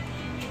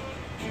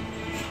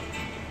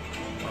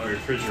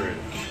refrigerator.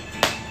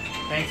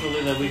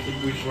 Thankfully, that we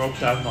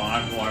roped out the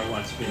armoire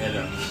once we had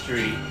it on the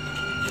street.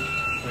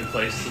 We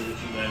placed it,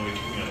 and then we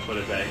put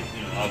it back,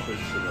 up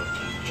into the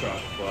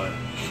truck.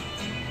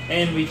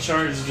 And we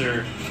charged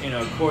her,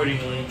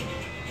 accordingly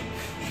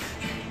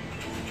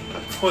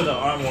for the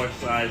armoire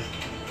size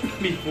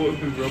before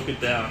we broke it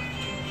down.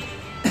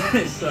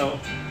 So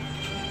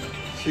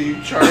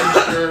you charged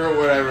her or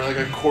whatever, like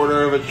a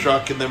quarter of a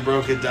truck, and then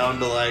broke it down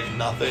to like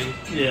nothing.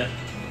 Yeah,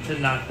 to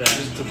knock that.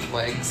 Just to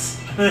planks.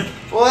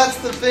 Well, that's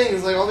the thing.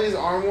 It's like all these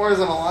armoires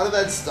and a lot of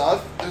that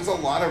stuff. There's a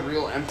lot of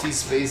real empty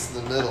space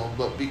in the middle,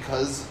 but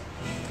because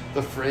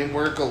the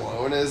framework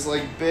alone is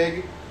like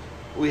big,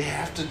 we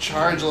have to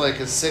charge like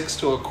a 6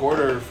 to a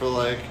quarter for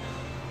like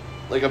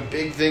a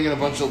big thing and a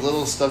bunch of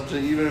little stuff. To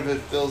even if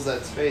it fills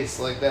that space,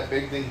 like that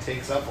big thing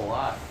takes up a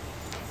lot.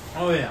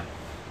 Oh yeah.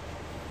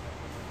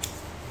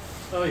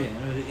 We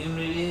didn't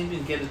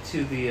even get it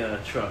to the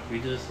truck. We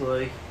just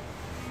like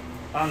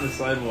on the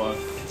sidewalk,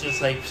 it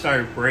just like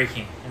started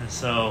breaking, and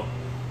so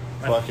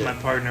my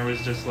partner was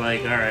just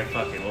like, "All right,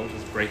 fuck it, we'll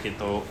just break the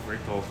whole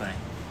thing."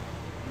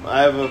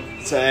 I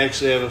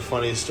actually have a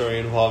funny story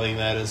involving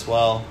that as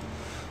well.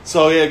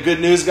 So yeah, good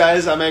news,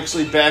 guys. I'm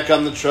actually back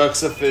on the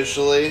trucks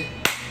officially.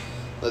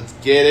 Let's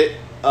get it.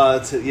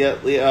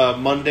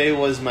 Monday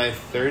was my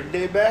third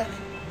day back.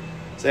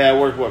 So yeah, I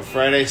work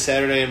Friday,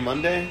 Saturday, and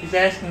Monday. He's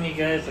asking me,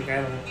 guys,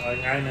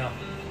 I know.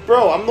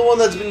 Bro, I'm the one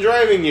that's been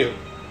driving you.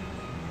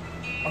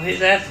 Oh,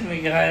 he's asking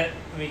me, guys,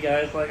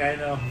 like I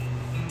know.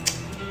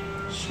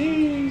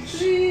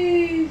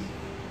 Sheesh.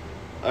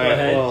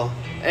 Alright, well,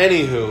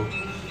 anywho.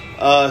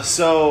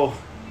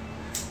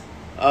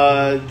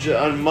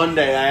 On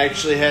Monday, I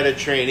actually had a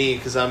trainee,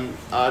 because I'm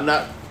I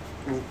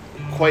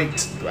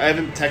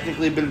haven't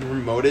technically been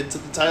promoted to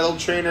the title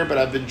trainer, but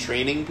I've been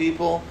training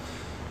people,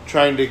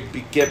 trying to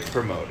get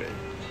promoted.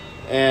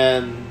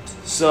 And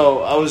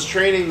so, I was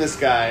training this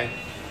guy,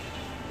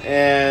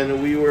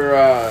 and we were,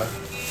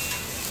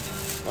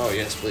 oh,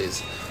 yes,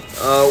 please.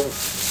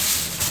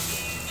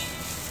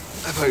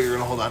 I thought you were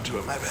going to hold on to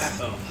it. My bad.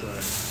 Oh,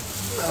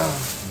 sorry.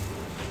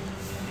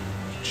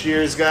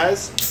 Cheers,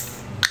 guys.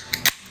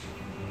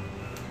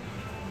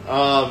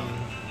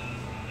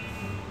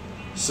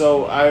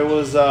 So I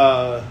was,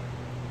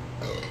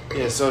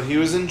 so he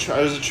was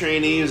I was a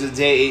trainee. He was a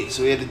day 8,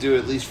 so we had to do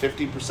at least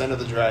 50% of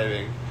the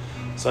driving.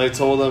 So I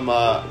told him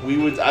I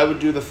would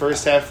do the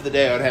first half of the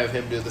day. I would have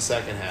him do the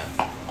second half.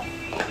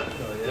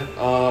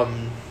 Oh,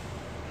 yeah.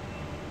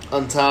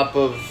 On top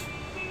of,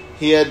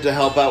 he had to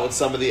help out with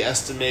some of the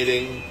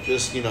estimating.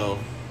 Just,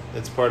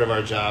 it's part of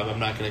our job. I'm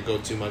not going to go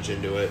too much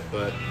into it,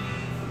 but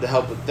to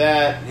help with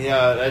that,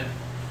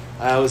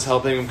 I was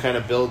helping him kind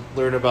of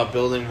learn about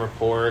building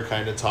rapport,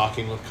 kind of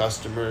talking with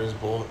customers,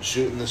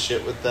 shooting the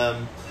shit with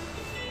them,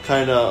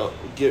 kind of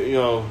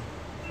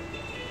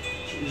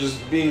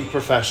just being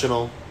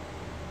professional.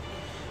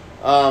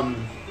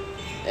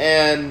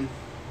 And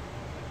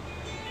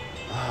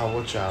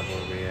what job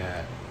were we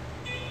at?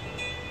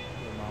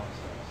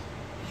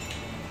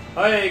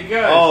 Hey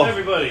guys,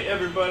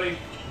 everybody,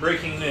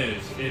 breaking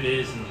news. It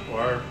is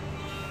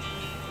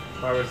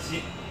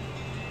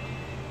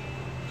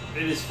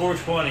it is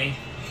 4:20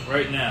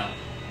 right now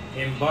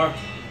in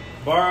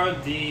Barra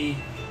de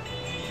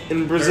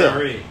in Brazil.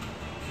 Ferrari,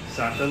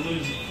 Santa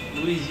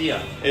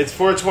Lucia. It's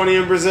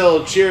 4:20 in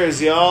Brazil. Cheers,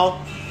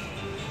 y'all.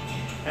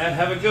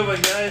 Have a good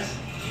one, guys.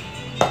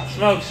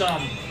 Smoke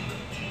some.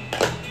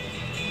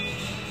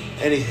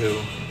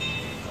 Anywho,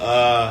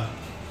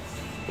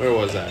 where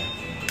was I?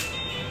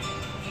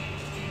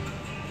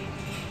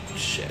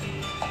 Shit.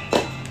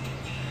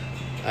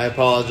 I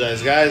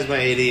apologize, guys. My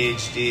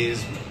ADHD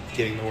is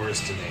getting the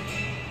worst of me.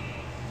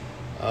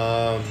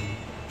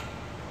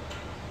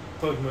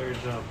 Talk about your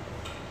job.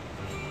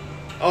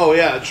 Oh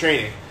yeah,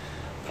 training.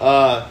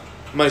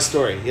 My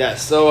story. Yeah.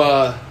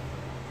 So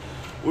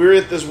we were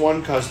at this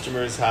one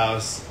customer's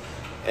house,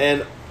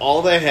 and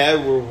all they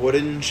had were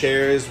wooden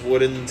chairs,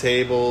 wooden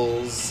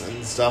tables,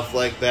 and stuff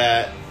like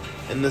that,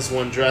 and this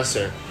one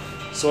dresser.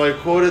 So I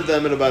quoted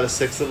them at about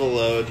 1/6 of a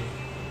load,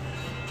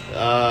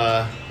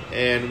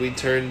 and we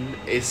turned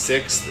a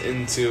 1/6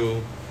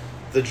 into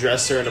the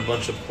dresser and a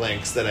bunch of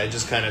planks that I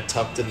just kind of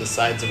tucked in the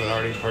sides of an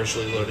already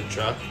partially loaded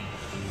truck.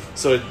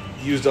 So it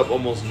used up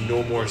almost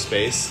no more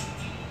space.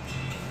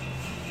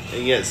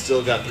 And yet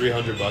still got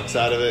 $300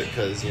 out of it,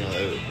 because,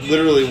 it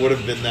literally would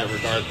have been that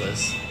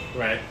regardless.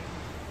 Right.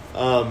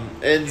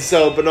 And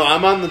so, but no,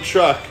 I'm on the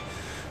truck,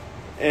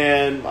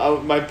 and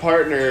my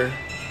partner,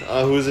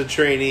 who's a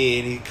trainee,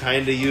 and he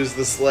kind of used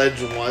the sledge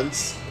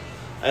once.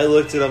 I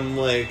looked at him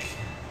like,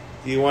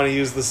 do you want to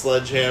use the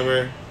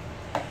sledgehammer?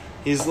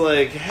 He's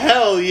like,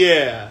 hell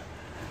yeah.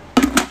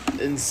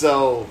 And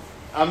so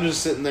I'm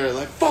just sitting there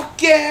like,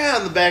 fuck yeah,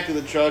 on the back of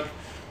the truck,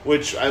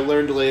 which I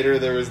learned later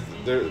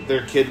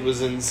their kid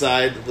was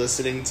inside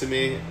listening to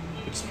me,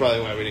 which is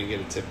probably why we didn't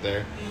get a tip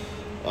there.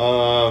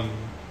 But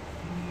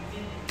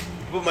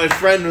my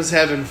friend was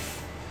having,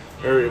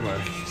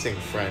 I keep saying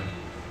friend.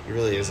 He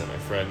really isn't my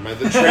friend.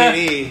 The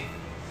trainee.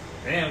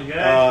 Damn,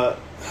 guy.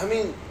 I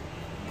mean,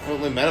 I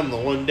only met him the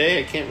one day.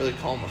 I can't really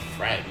call him a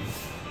friend.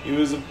 He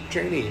was a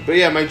trainee. But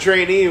yeah, my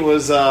trainee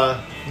was,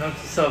 Note to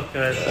self,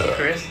 guys.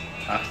 Chris,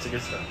 toxic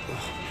as hell.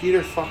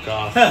 Peter, fuck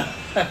off.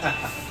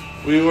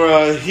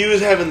 He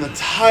was having the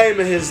time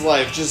of his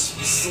life, just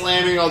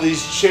slamming all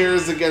these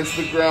chairs against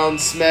the ground,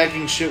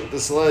 smacking shit with the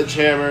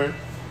sledgehammer.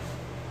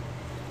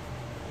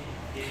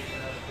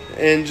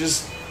 And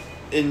just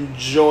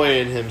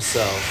enjoying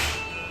himself.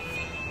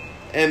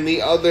 And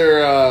the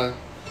other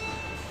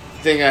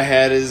thing I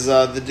had is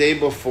the day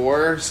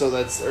before, or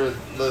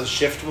the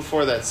shift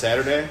before that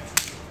Saturday.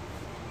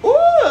 Ooh,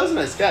 that was a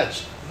nice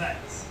catch.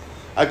 Nice.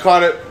 I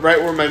caught it right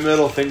where my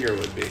middle finger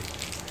would be. He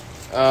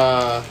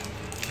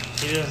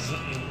doesn't.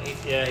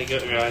 Yeah, he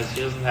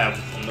doesn't have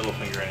a middle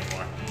finger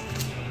anymore.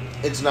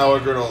 It's now a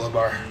granola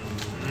bar.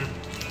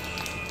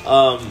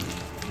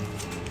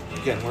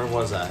 Again, where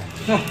was I?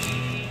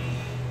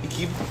 You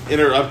keep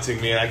interrupting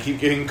me, and I keep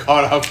getting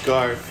caught off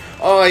guard.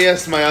 Oh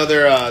yes, my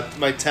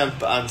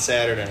temp on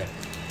Saturday.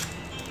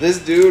 This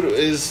dude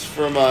is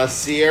from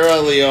Sierra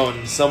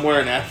Leone, somewhere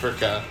in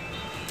Africa.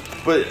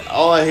 But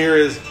all I hear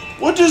is,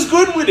 "What is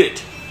good with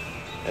it?"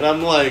 And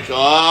I'm like,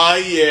 "Ah,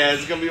 yeah,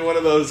 it's gonna be one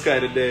of those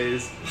kind of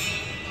days."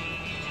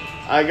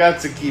 I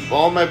got to keep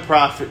all my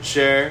profit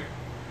share.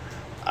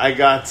 I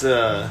got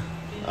to.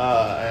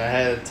 I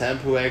had a temp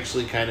who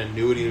actually kind of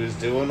knew what he was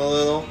doing a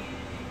little.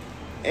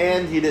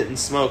 And he didn't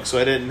smoke, so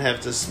I didn't have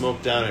to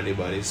smoke down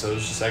anybody. So it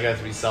was just, I got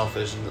to be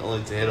selfish and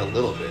only to hit a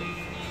little bit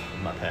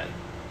in my pen.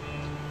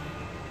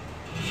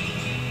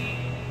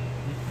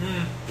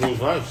 It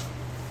was nice.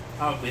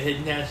 I'll be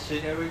hitting that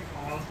shit every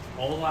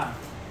whole lot.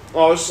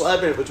 Oh, I was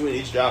slapping it between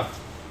each job.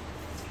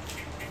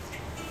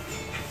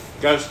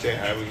 Gotta stay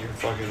high when you're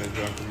fucking in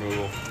junk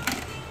removal.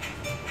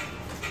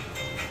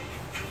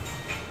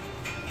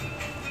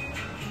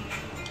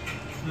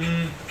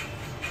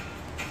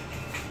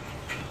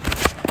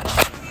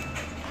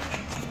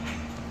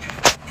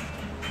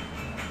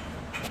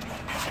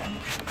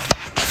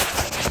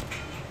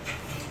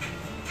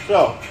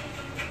 So,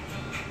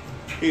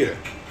 Peter.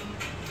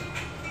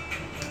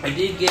 I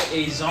did get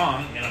a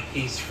Zong and a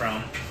piece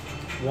from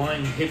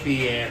one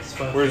hippie ass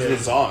fucking. Where's the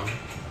Zong?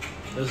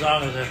 The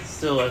Zong is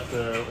still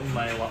in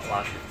my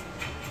locker.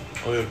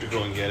 Oh, we have to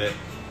go and get it.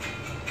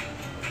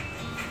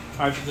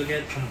 I have to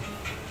get some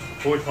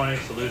 420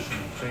 solution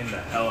and clean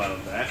the hell out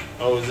of that.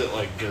 Oh, is it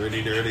like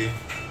dirty?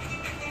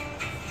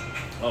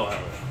 Oh, hell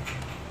yeah.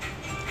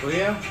 Well,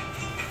 yeah.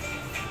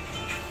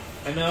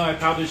 I know I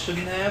probably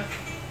shouldn't have,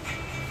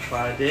 but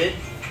I did.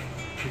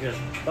 Because,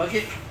 fuck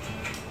it.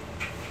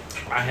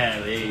 I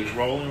have a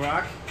Rolling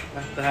Rock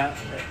at the house.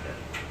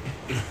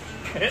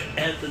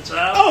 At the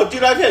job. Oh,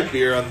 dude, I've had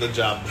beer on the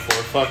job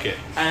before. Fuck it.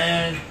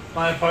 And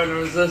my partner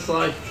was just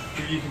like,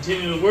 if you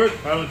continue to work,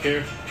 I don't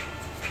care.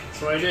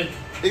 That's what I did.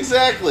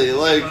 Exactly.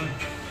 Like,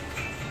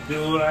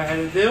 Do what I had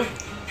to do.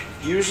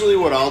 usually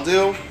what I'll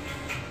do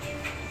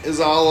is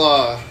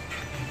I'll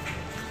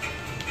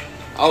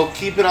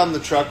keep it on the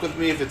truck with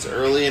me if it's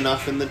early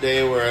enough in the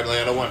day where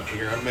I don't want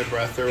beer on my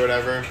breath or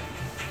whatever.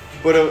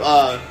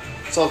 But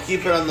so I'll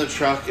keep it on the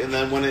truck, and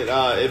then when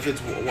if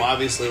it's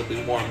obviously it'll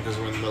be warm because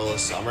we're in the middle of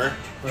summer.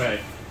 Right.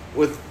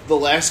 With the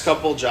last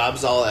couple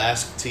jobs, I'll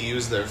ask to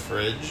use their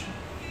fridge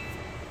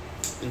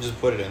and just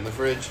put it in the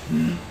fridge.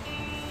 Mm-hmm.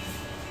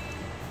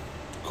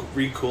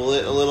 Recool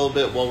it a little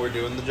bit while we're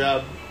doing the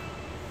job.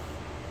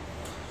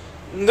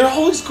 And they're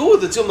always cool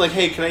with it too. I'm like,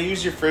 hey, can I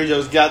use your fridge? I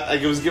was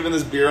given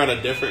this beer on a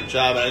different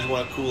job, and I just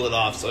want to cool it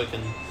off so I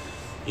can,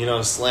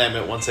 slam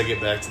it once I get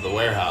back to the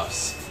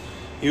warehouse.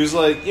 He was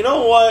like, you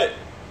know what?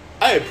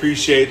 I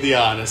appreciate the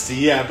honesty.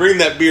 Yeah, bring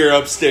that beer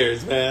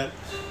upstairs, man.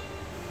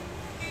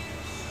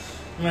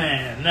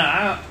 Man, no,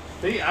 I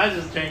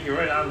just drank it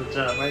right out of the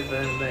job, right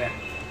then and there.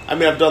 I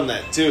mean, I've done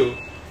that too.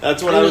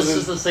 That's when it I was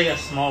was just a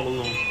small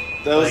little.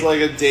 That was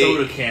like a day.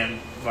 Soda can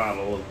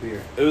bottle of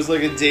beer. It was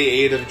like a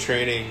day 8 of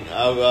training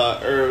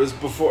or it was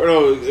before.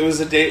 No, it was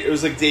a day. It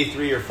was like day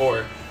 3 or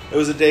 4. It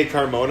was a day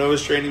Carmona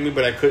was training me,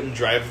 but I couldn't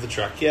drive the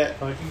truck yet.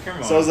 Fucking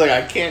Carmona. So I was like,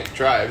 I can't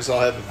drive, so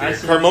I'll have a beer.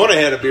 Carmona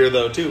had a beer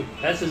though too.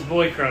 That's his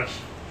boy crush.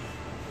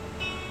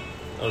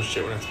 Oh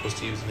shit, we're not supposed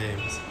to use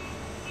names.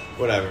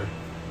 Whatever.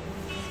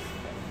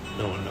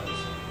 No one knows.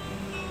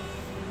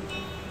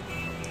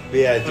 But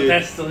yeah, dude. But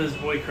that's still his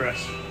boy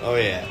crush. Oh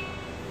yeah,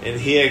 and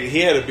he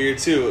had a beer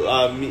too.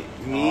 I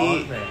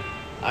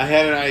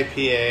had an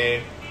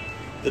IPA.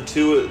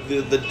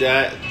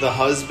 The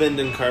husband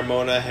and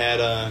Carmona had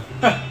a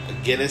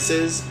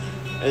Guinnesses,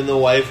 and the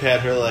wife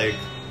had her like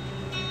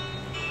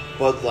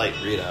Bud Light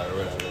Rita or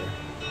whatever.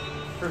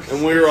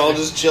 And we were all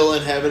just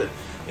chilling, having it.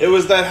 It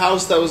was that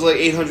house that was like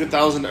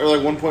 800,000 or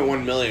like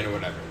 1.1 million or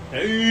whatever.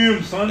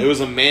 Damn, son. It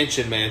was a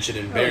mansion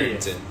in Hell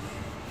Barrington.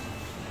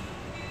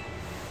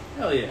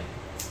 Hell yeah.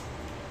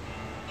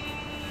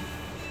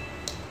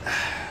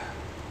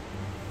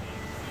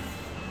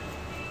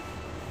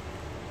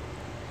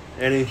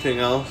 Anything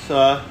else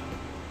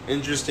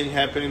interesting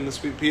happening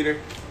this week, Peter?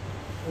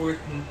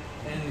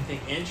 Anything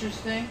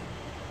interesting?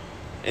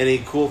 Any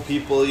cool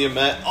people you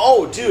met?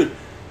 Oh, dude,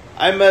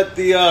 I met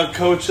the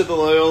coach of the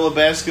Loyola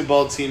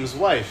basketball team's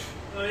wife.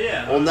 Oh,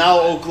 yeah. Well, now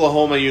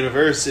Oklahoma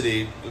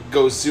University,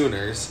 go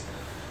Sooners.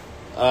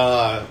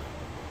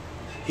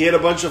 He had a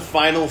bunch of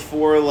Final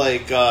Four,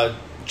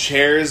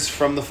 chairs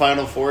from the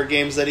Final Four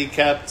games that he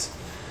kept.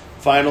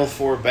 Final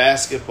Four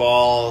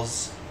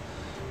basketballs.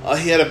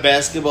 He had a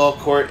basketball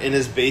court in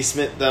his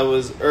basement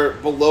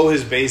below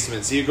his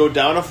basement. So you go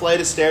down a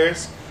flight of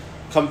stairs,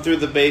 come through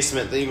the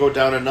basement, then you go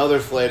down another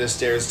flight of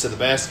stairs to the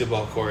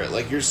basketball court.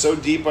 Like, you're so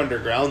deep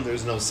underground,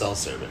 there's no cell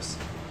service.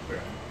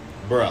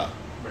 Bruh.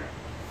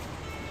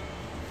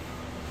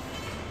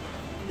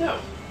 No.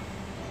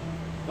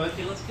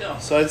 Okay, let's go.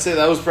 So I'd say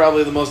that was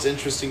probably the most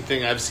interesting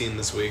thing I've seen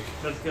this week.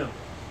 Let's go.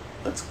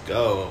 Let's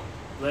go.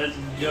 Let's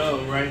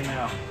go right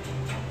now.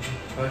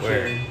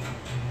 Okay.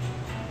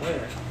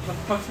 Where? What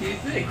the fuck do you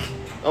think?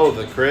 Oh,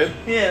 the crib?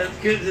 Yeah, let's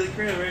go to the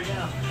crib right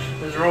now.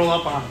 Let's roll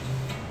up on it.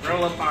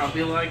 Roll up on it.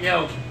 Be like,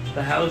 yo,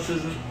 the house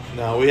isn't...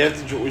 No, we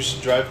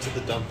should drive to the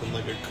dump in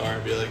like a car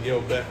and be like, yo,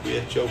 Beck, we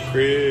at your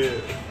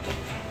crib. I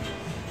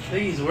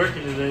think he's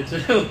working today,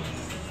 too.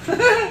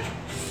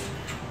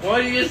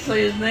 Why do you just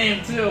say his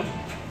name, too?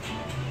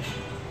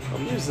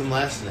 I'm using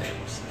last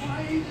names.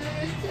 Why do you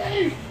say his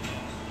name?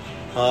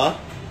 Huh?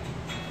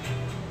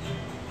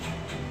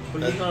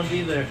 But he's gonna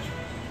be there.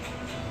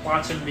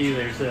 Watch him be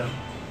there, too.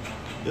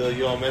 Be like,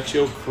 yo, I'm at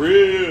your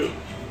crib.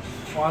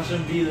 Watch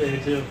him be there,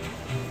 too.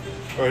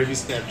 Or if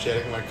he's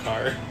Snapchatting my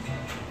car.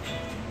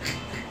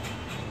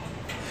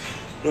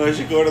 No, I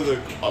should go to the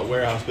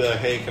warehouse and be like,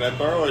 hey, can I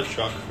borrow a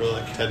truck for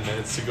like 10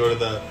 minutes to go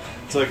to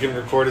so I can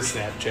record a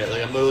Snapchat?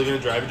 Like, I'm literally going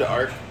to drive to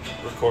ARC,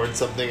 record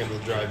something, and then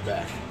drive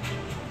back.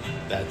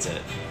 That's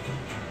it.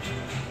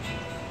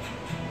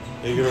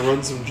 Are you going to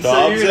run some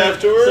jobs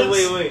afterwards? So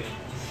wait.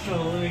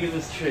 So let me get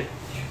this straight.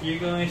 You're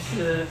going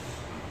to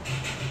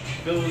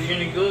go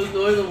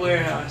to the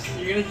warehouse.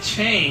 You're going to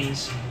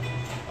change.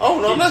 Oh,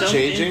 no, I'm not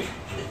changing.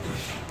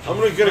 I'm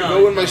gonna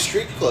go in my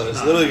street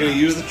clothes. Literally gonna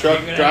use the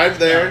truck, drive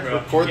there,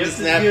 record the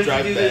snap, drive back. You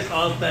have to do this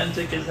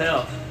authentic as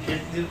hell. You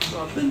have to do this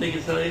authentic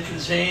as hell. You have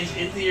to change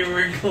into your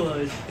work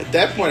clothes. At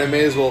that point, I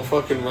may as well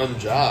fucking run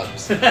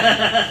jobs.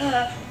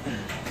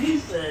 He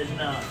said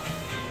no.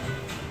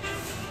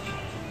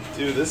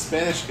 Dude, this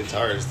Spanish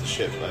guitar is the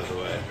shit, by the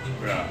way.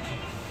 Bro.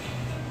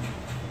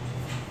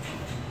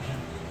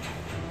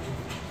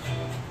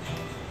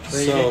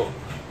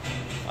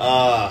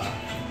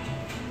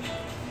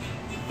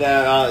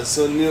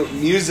 So,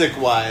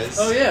 music-wise.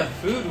 Oh yeah,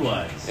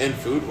 food-wise. And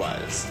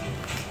food-wise.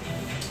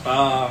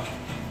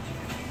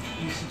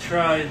 You should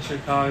try in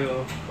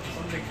Chicago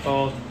something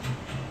called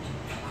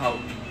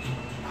Halal.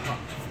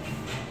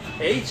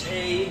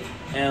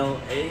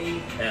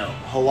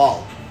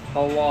 Halal.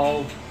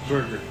 Halal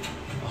burger.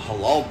 A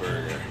halal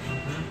burger.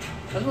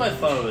 Mm-hmm. That's what I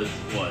thought it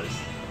was.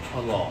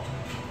 Halal.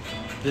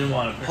 Didn't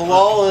want to.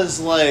 Halal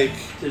is like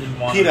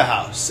pita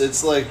house.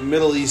 It's like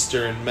Middle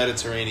Eastern,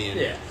 Mediterranean.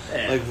 Yeah.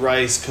 Like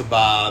rice,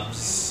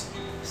 kebabs.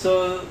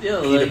 So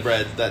yeah, pita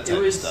bread, that type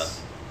of stuff.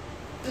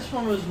 This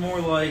one was more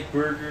like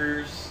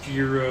burgers,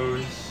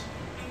 gyros.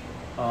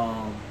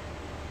 A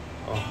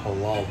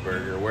halal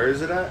burger. Where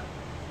is it at?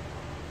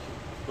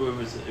 It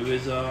was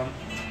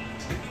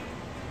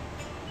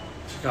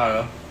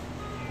Chicago.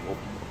 Well,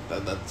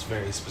 that's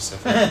very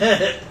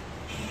specific.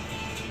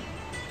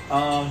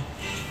 Hold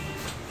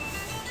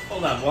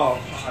on,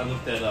 while I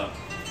looked that up.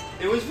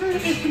 It was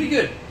pretty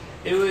good.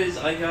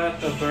 I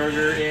got a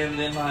burger and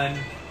then my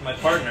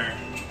partner,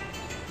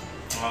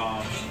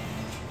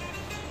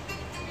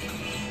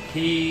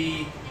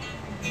 he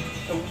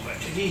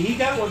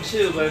got one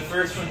too, but at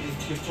first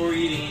before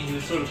eating it, he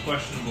was sort of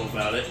questionable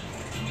about it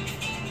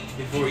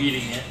before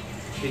eating it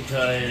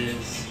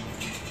because...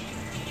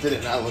 Did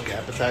it not look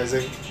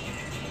appetizing?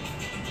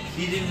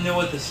 He didn't know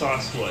what the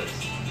sauce was.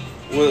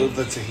 Well,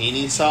 the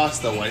tahini sauce,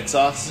 the white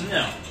sauce?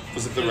 No.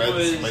 Was it the red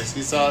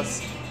spicy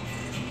sauce?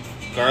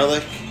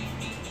 Garlic?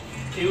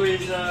 It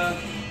was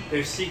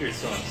their secret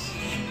sauce.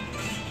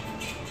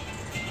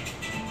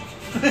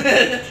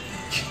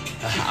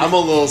 I'm a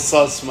little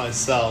sus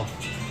myself.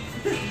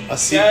 A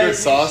secret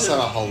sauce on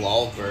a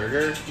halal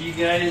burger? You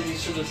guys, you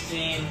should have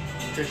seen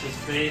Chris's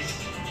face.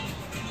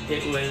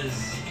 It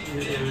was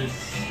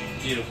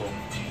beautiful.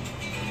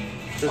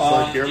 Just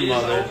like your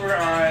mother. It's over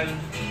on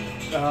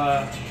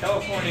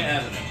California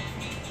Avenue.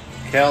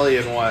 Cali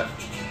and what?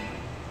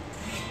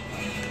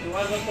 Do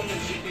I look up the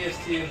GPS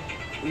to you?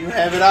 You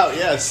have it out,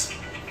 yes.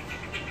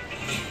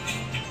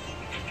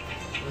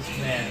 This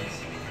man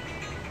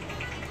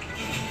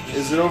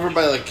is it over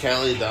by like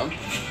Cali Dump?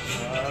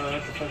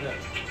 What the fuck up?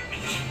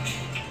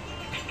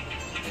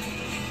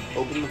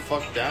 Open the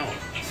fuck down.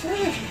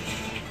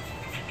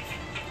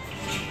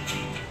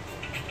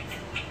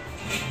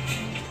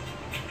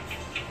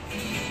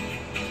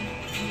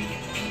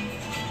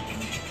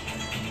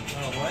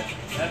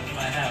 not at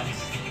my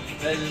house.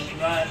 That is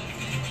not.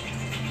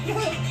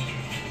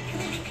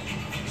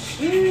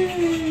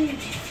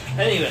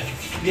 Anyway,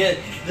 yeah,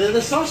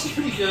 the sauce is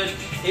pretty good.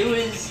 It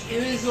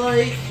was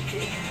like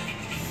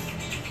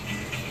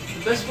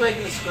the best way I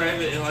can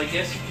describe it. And I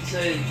guess you could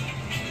say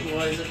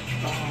was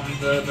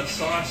the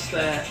sauce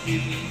that you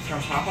eat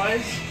from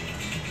Popeyes,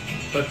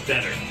 but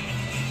better.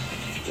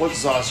 What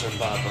sauce from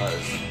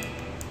Popeyes?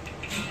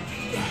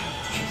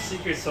 The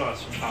secret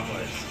sauce from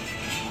Popeyes.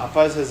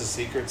 Popeyes has a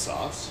secret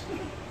sauce?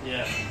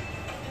 Yeah.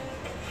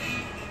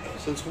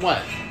 Since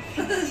when?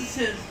 This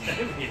is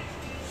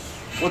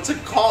What's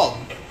it called?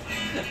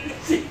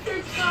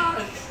 secret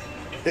sauce.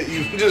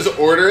 You can just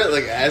order it,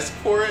 like ask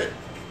for it?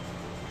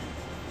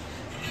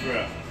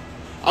 Bro.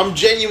 I'm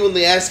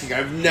genuinely asking.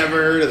 I've never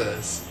heard of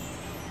this.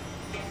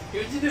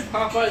 It was either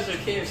Popeyes or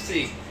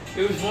KFC.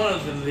 It was one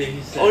of them that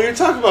he said. Oh, you're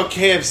talking about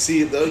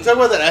KFC. Though. You're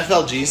talking about that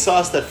FLG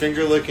sauce, that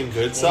finger licking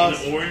good sauce?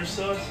 The orange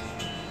sauce?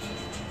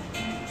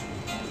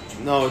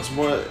 No, it's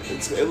more.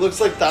 It looks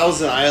like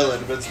Thousand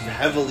Island, but it's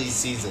heavily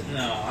seasoned.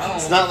 No, I don't.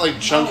 It's not like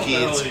chunky. I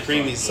don't know It's what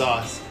creamy he's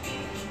talking sauce. about.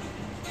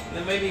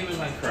 Then maybe he was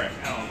incorrect.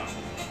 I don't know.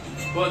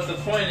 But the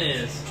point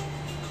is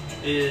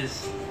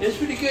it's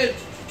pretty good.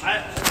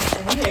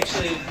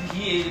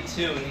 He ate it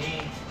too, and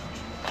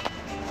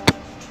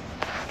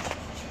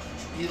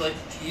he liked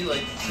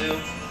it too.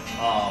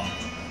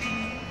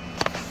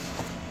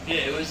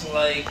 Yeah, it was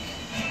like,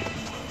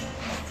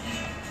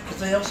 because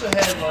they also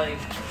had like,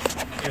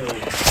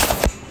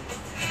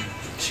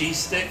 cheese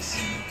sticks.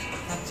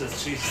 Not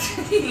just cheese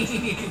sticks.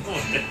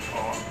 What they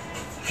call them.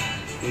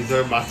 These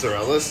are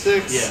mozzarella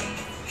sticks? Yeah.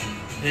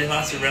 They had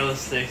mozzarella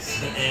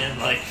sticks and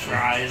like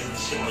fries and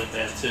shit like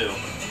that too.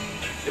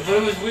 But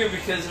it was weird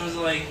because it was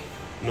like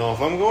No,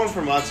 if I'm going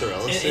for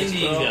mozzarella an sticks,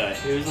 Indian bro, guy.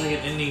 It was like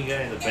an Indian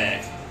guy in the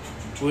back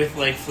with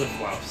like flip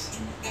flops.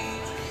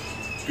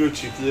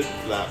 Gucci flip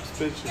flops,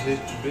 bitch.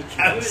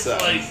 I was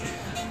like,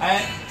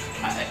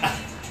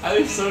 I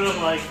was sort of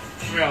like,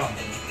 bro,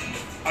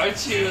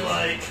 aren't you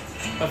like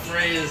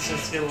afraid it's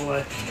just gonna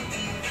like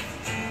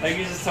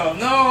you just tell him,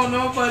 no,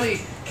 nobody,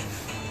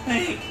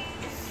 hey,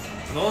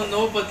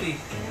 nobody,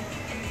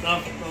 no,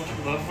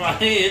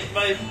 hit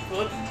my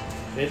foot.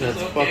 It's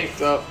That's okay.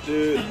 fucked up,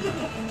 dude.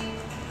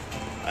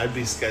 I'd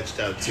be sketched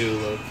out too,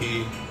 low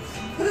key.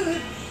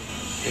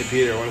 Hey,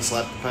 Peter, want to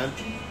slap the pen?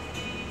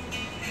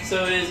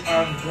 So it is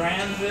on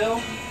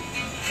Granville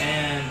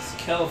and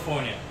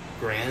California.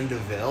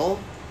 Grandville?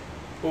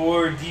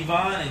 Or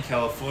Devon in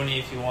California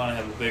if you want to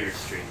have a bigger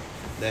street.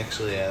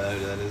 Actually, yeah,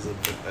 that is a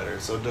bit better.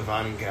 So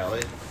Devon and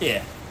Cali.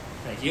 Yeah.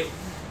 Thank you.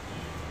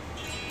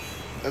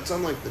 That's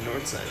on like the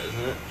north side,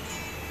 isn't it?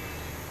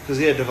 Because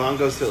yeah, Devon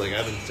goes to like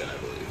Evanston, I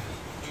believe.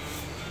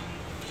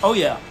 Oh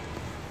yeah.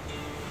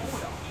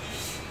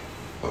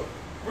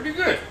 Pretty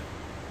good.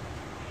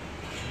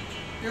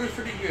 It was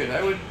pretty good.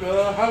 I would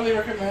highly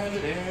recommend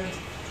it.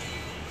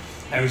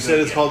 And You said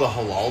it's called a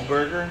halal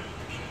burger?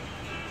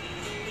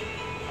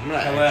 I'm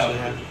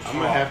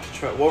gonna have to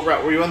try. What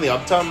route were you on? The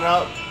Uptown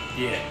route?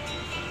 Yeah.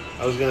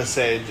 I was gonna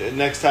say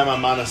next time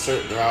I'm on a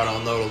certain route, I'll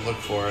know to look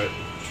for it.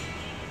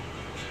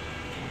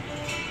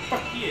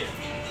 Fuck yeah.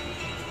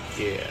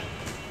 Yeah.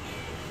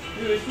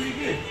 It was pretty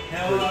good.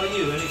 How about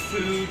you? Any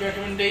food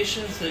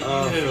recommendations that you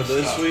have for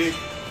this stopped week?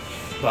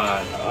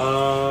 by?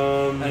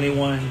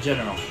 Anyone in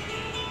general?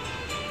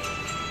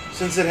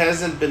 Since it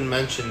hasn't been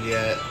mentioned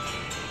yet,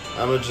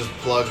 I'm gonna just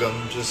plug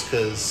them just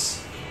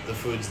because the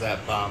food's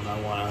that bomb. I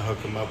want to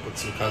hook them up with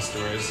some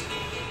customers.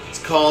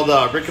 It's called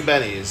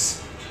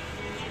Rickabenny's.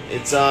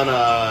 It's on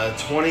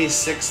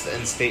 26th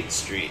and State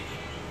Street.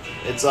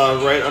 It's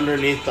right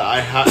underneath the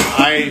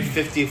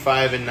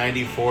I-55 and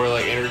 94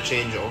 like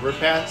interchange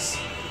overpass.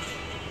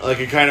 Like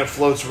it kind of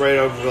floats right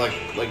over like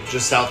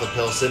just south of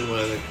Pilsen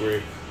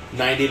where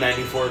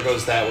 94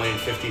 goes that way and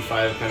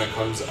 55 kind of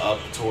comes up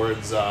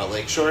towards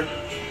Lakeshore.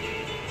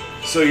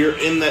 So you're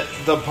in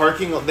the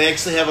parking. They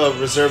actually have a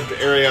reserved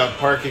area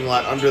parking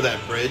lot under that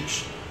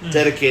bridge,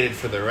 dedicated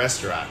for their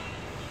restaurant.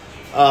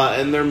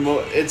 And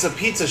it's a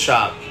pizza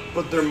shop,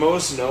 but they're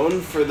most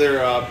known for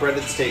their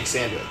breaded steak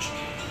sandwich.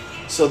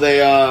 So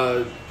they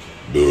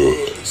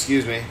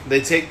excuse me. They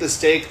take the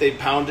steak, they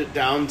pound it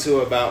down to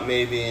about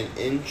maybe an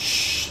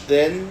inch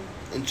and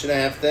a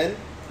half thin.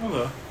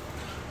 Okay.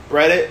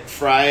 Bread it,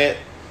 fry it,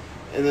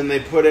 and then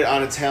they put it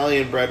on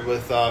Italian bread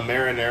with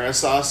marinara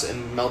sauce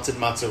and melted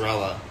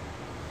mozzarella.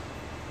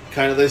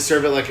 Kind of, they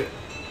serve it like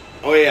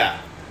oh yeah.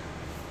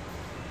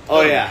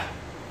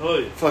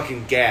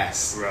 Fucking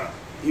gas. Right.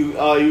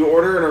 You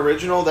order an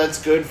original,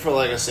 that's good for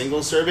like a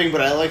single serving,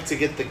 but I like to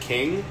get the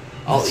king.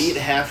 I'll eat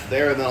half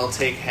there and then I'll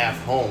take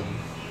half home.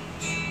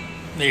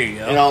 There you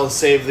go. And I'll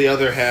save the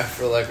other half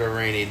for like a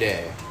rainy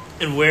day.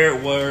 And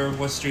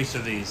what streets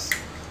are these?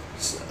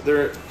 It's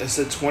the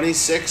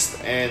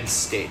 26th and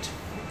State.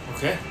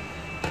 Okay.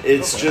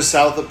 It's just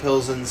south of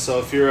Pilsen, so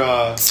if you're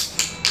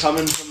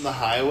coming from the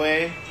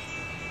highway,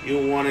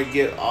 you'll want to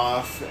get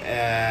off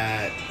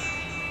at...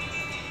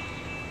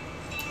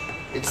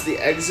 It's the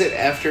exit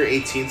after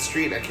 18th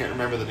Street. I can't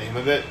remember the name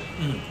of it.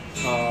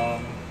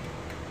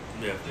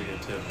 Yeah, pretty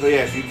good too. But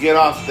yeah, if you get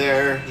off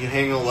there, you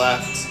hang a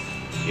left,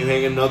 you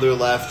hang another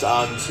left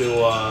onto,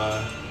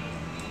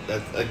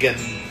 that again,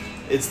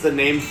 it's the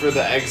name for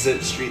the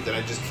exit street that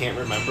I just can't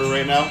remember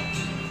right now.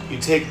 You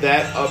take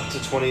that up to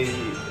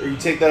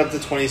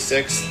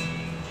 26th,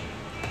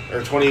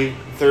 or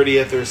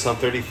 30th or some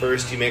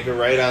 31st, you make a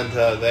right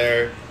onto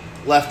there,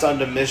 left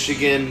onto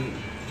Michigan,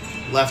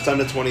 left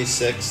onto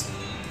 26th,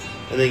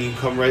 and then you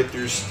come right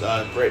through,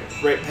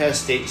 right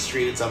past State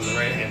Street. It's on the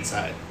right-hand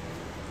side.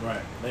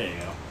 Right, there you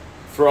go.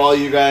 For all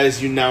you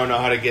guys, you now know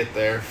how to get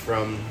there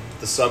from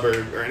the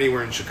suburb, or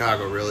anywhere in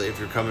Chicago, really, if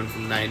you're coming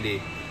from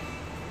 90,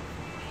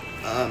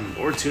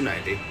 or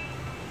 290.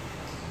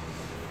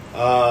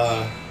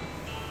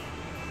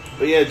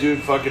 But yeah,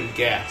 dude, fucking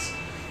gas.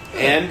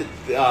 And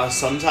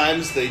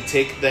sometimes they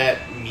take that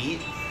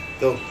meat,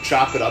 they'll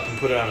chop it up and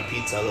put it on a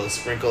pizza. They'll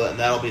sprinkle it, and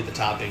that'll be the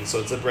topping.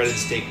 So it's a breaded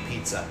steak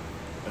pizza.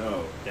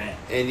 Oh, damn.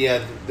 And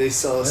yeah, they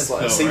sell a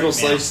single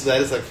slice of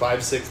that is like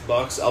 $5-6.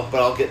 But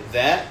I'll get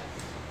that,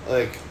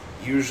 like,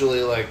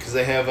 usually, like, because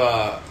they have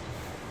they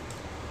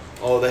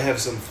have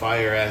some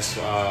fire ass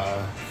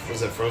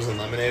was it frozen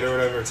lemonade or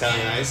whatever,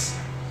 Italian ice,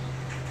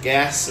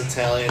 gas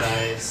Italian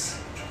ice.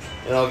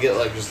 And I'll get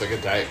like just like a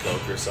Diet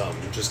Coke or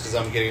something, just because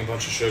I'm getting a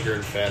bunch of sugar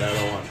and fat. I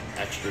don't want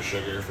extra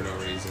sugar for no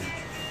reason.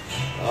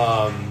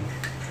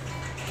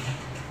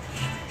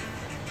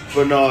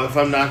 But no, if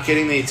I'm not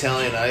getting the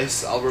Italian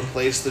ice, I'll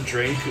replace the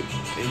drink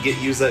and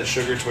use that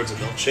sugar towards a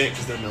milkshake,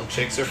 because their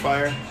milkshakes are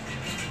fire.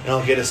 And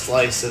I'll get a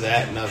slice of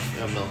that and a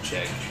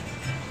milkshake.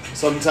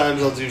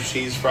 Sometimes I'll do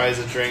cheese fries,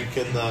 a drink,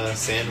 and the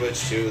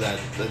sandwich too.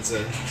 That's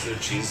a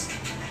cheese.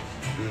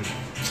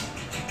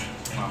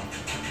 Wow.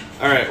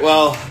 All right,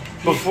 well.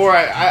 Before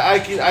I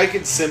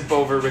could simp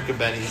over Rick and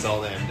Benny's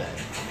all damn day.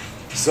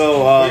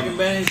 So Rick and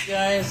Benny's,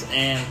 guys,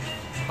 and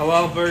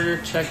Halal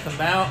Burger, check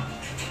them out.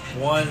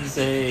 One's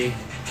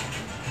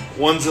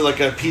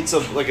like a pizza,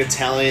 like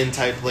Italian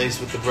type place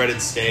with the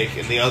breaded steak,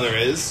 and the other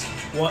is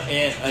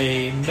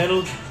a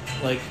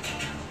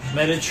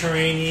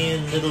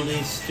Mediterranean, Middle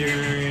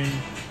Eastern,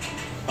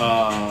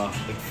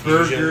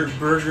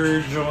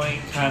 burger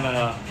joint kind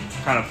of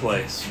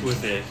place with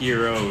the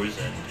heroes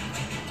and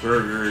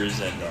burgers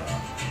and.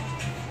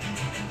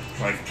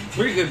 Like,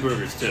 pretty good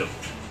burgers, too.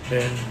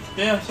 And,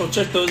 yeah, so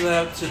check those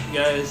out,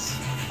 guys.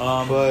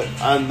 But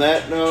on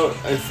that note,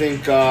 I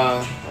think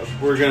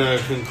we're going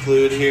to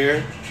conclude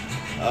here.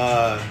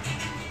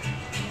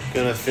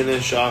 Going to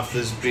finish off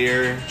this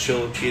beer,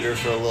 chill with Peter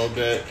for a little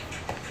bit.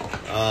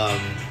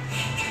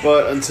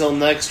 But until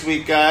next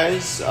week,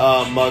 guys,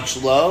 much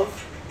love.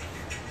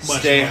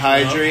 Stay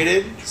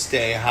hydrated,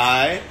 stay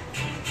high,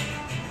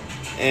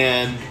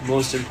 and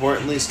most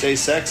importantly, stay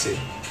sexy.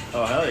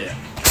 Oh, hell yeah.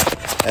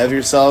 Have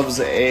yourselves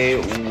a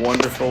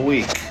wonderful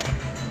week.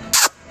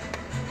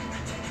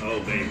 Oh,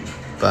 baby.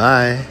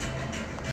 Bye.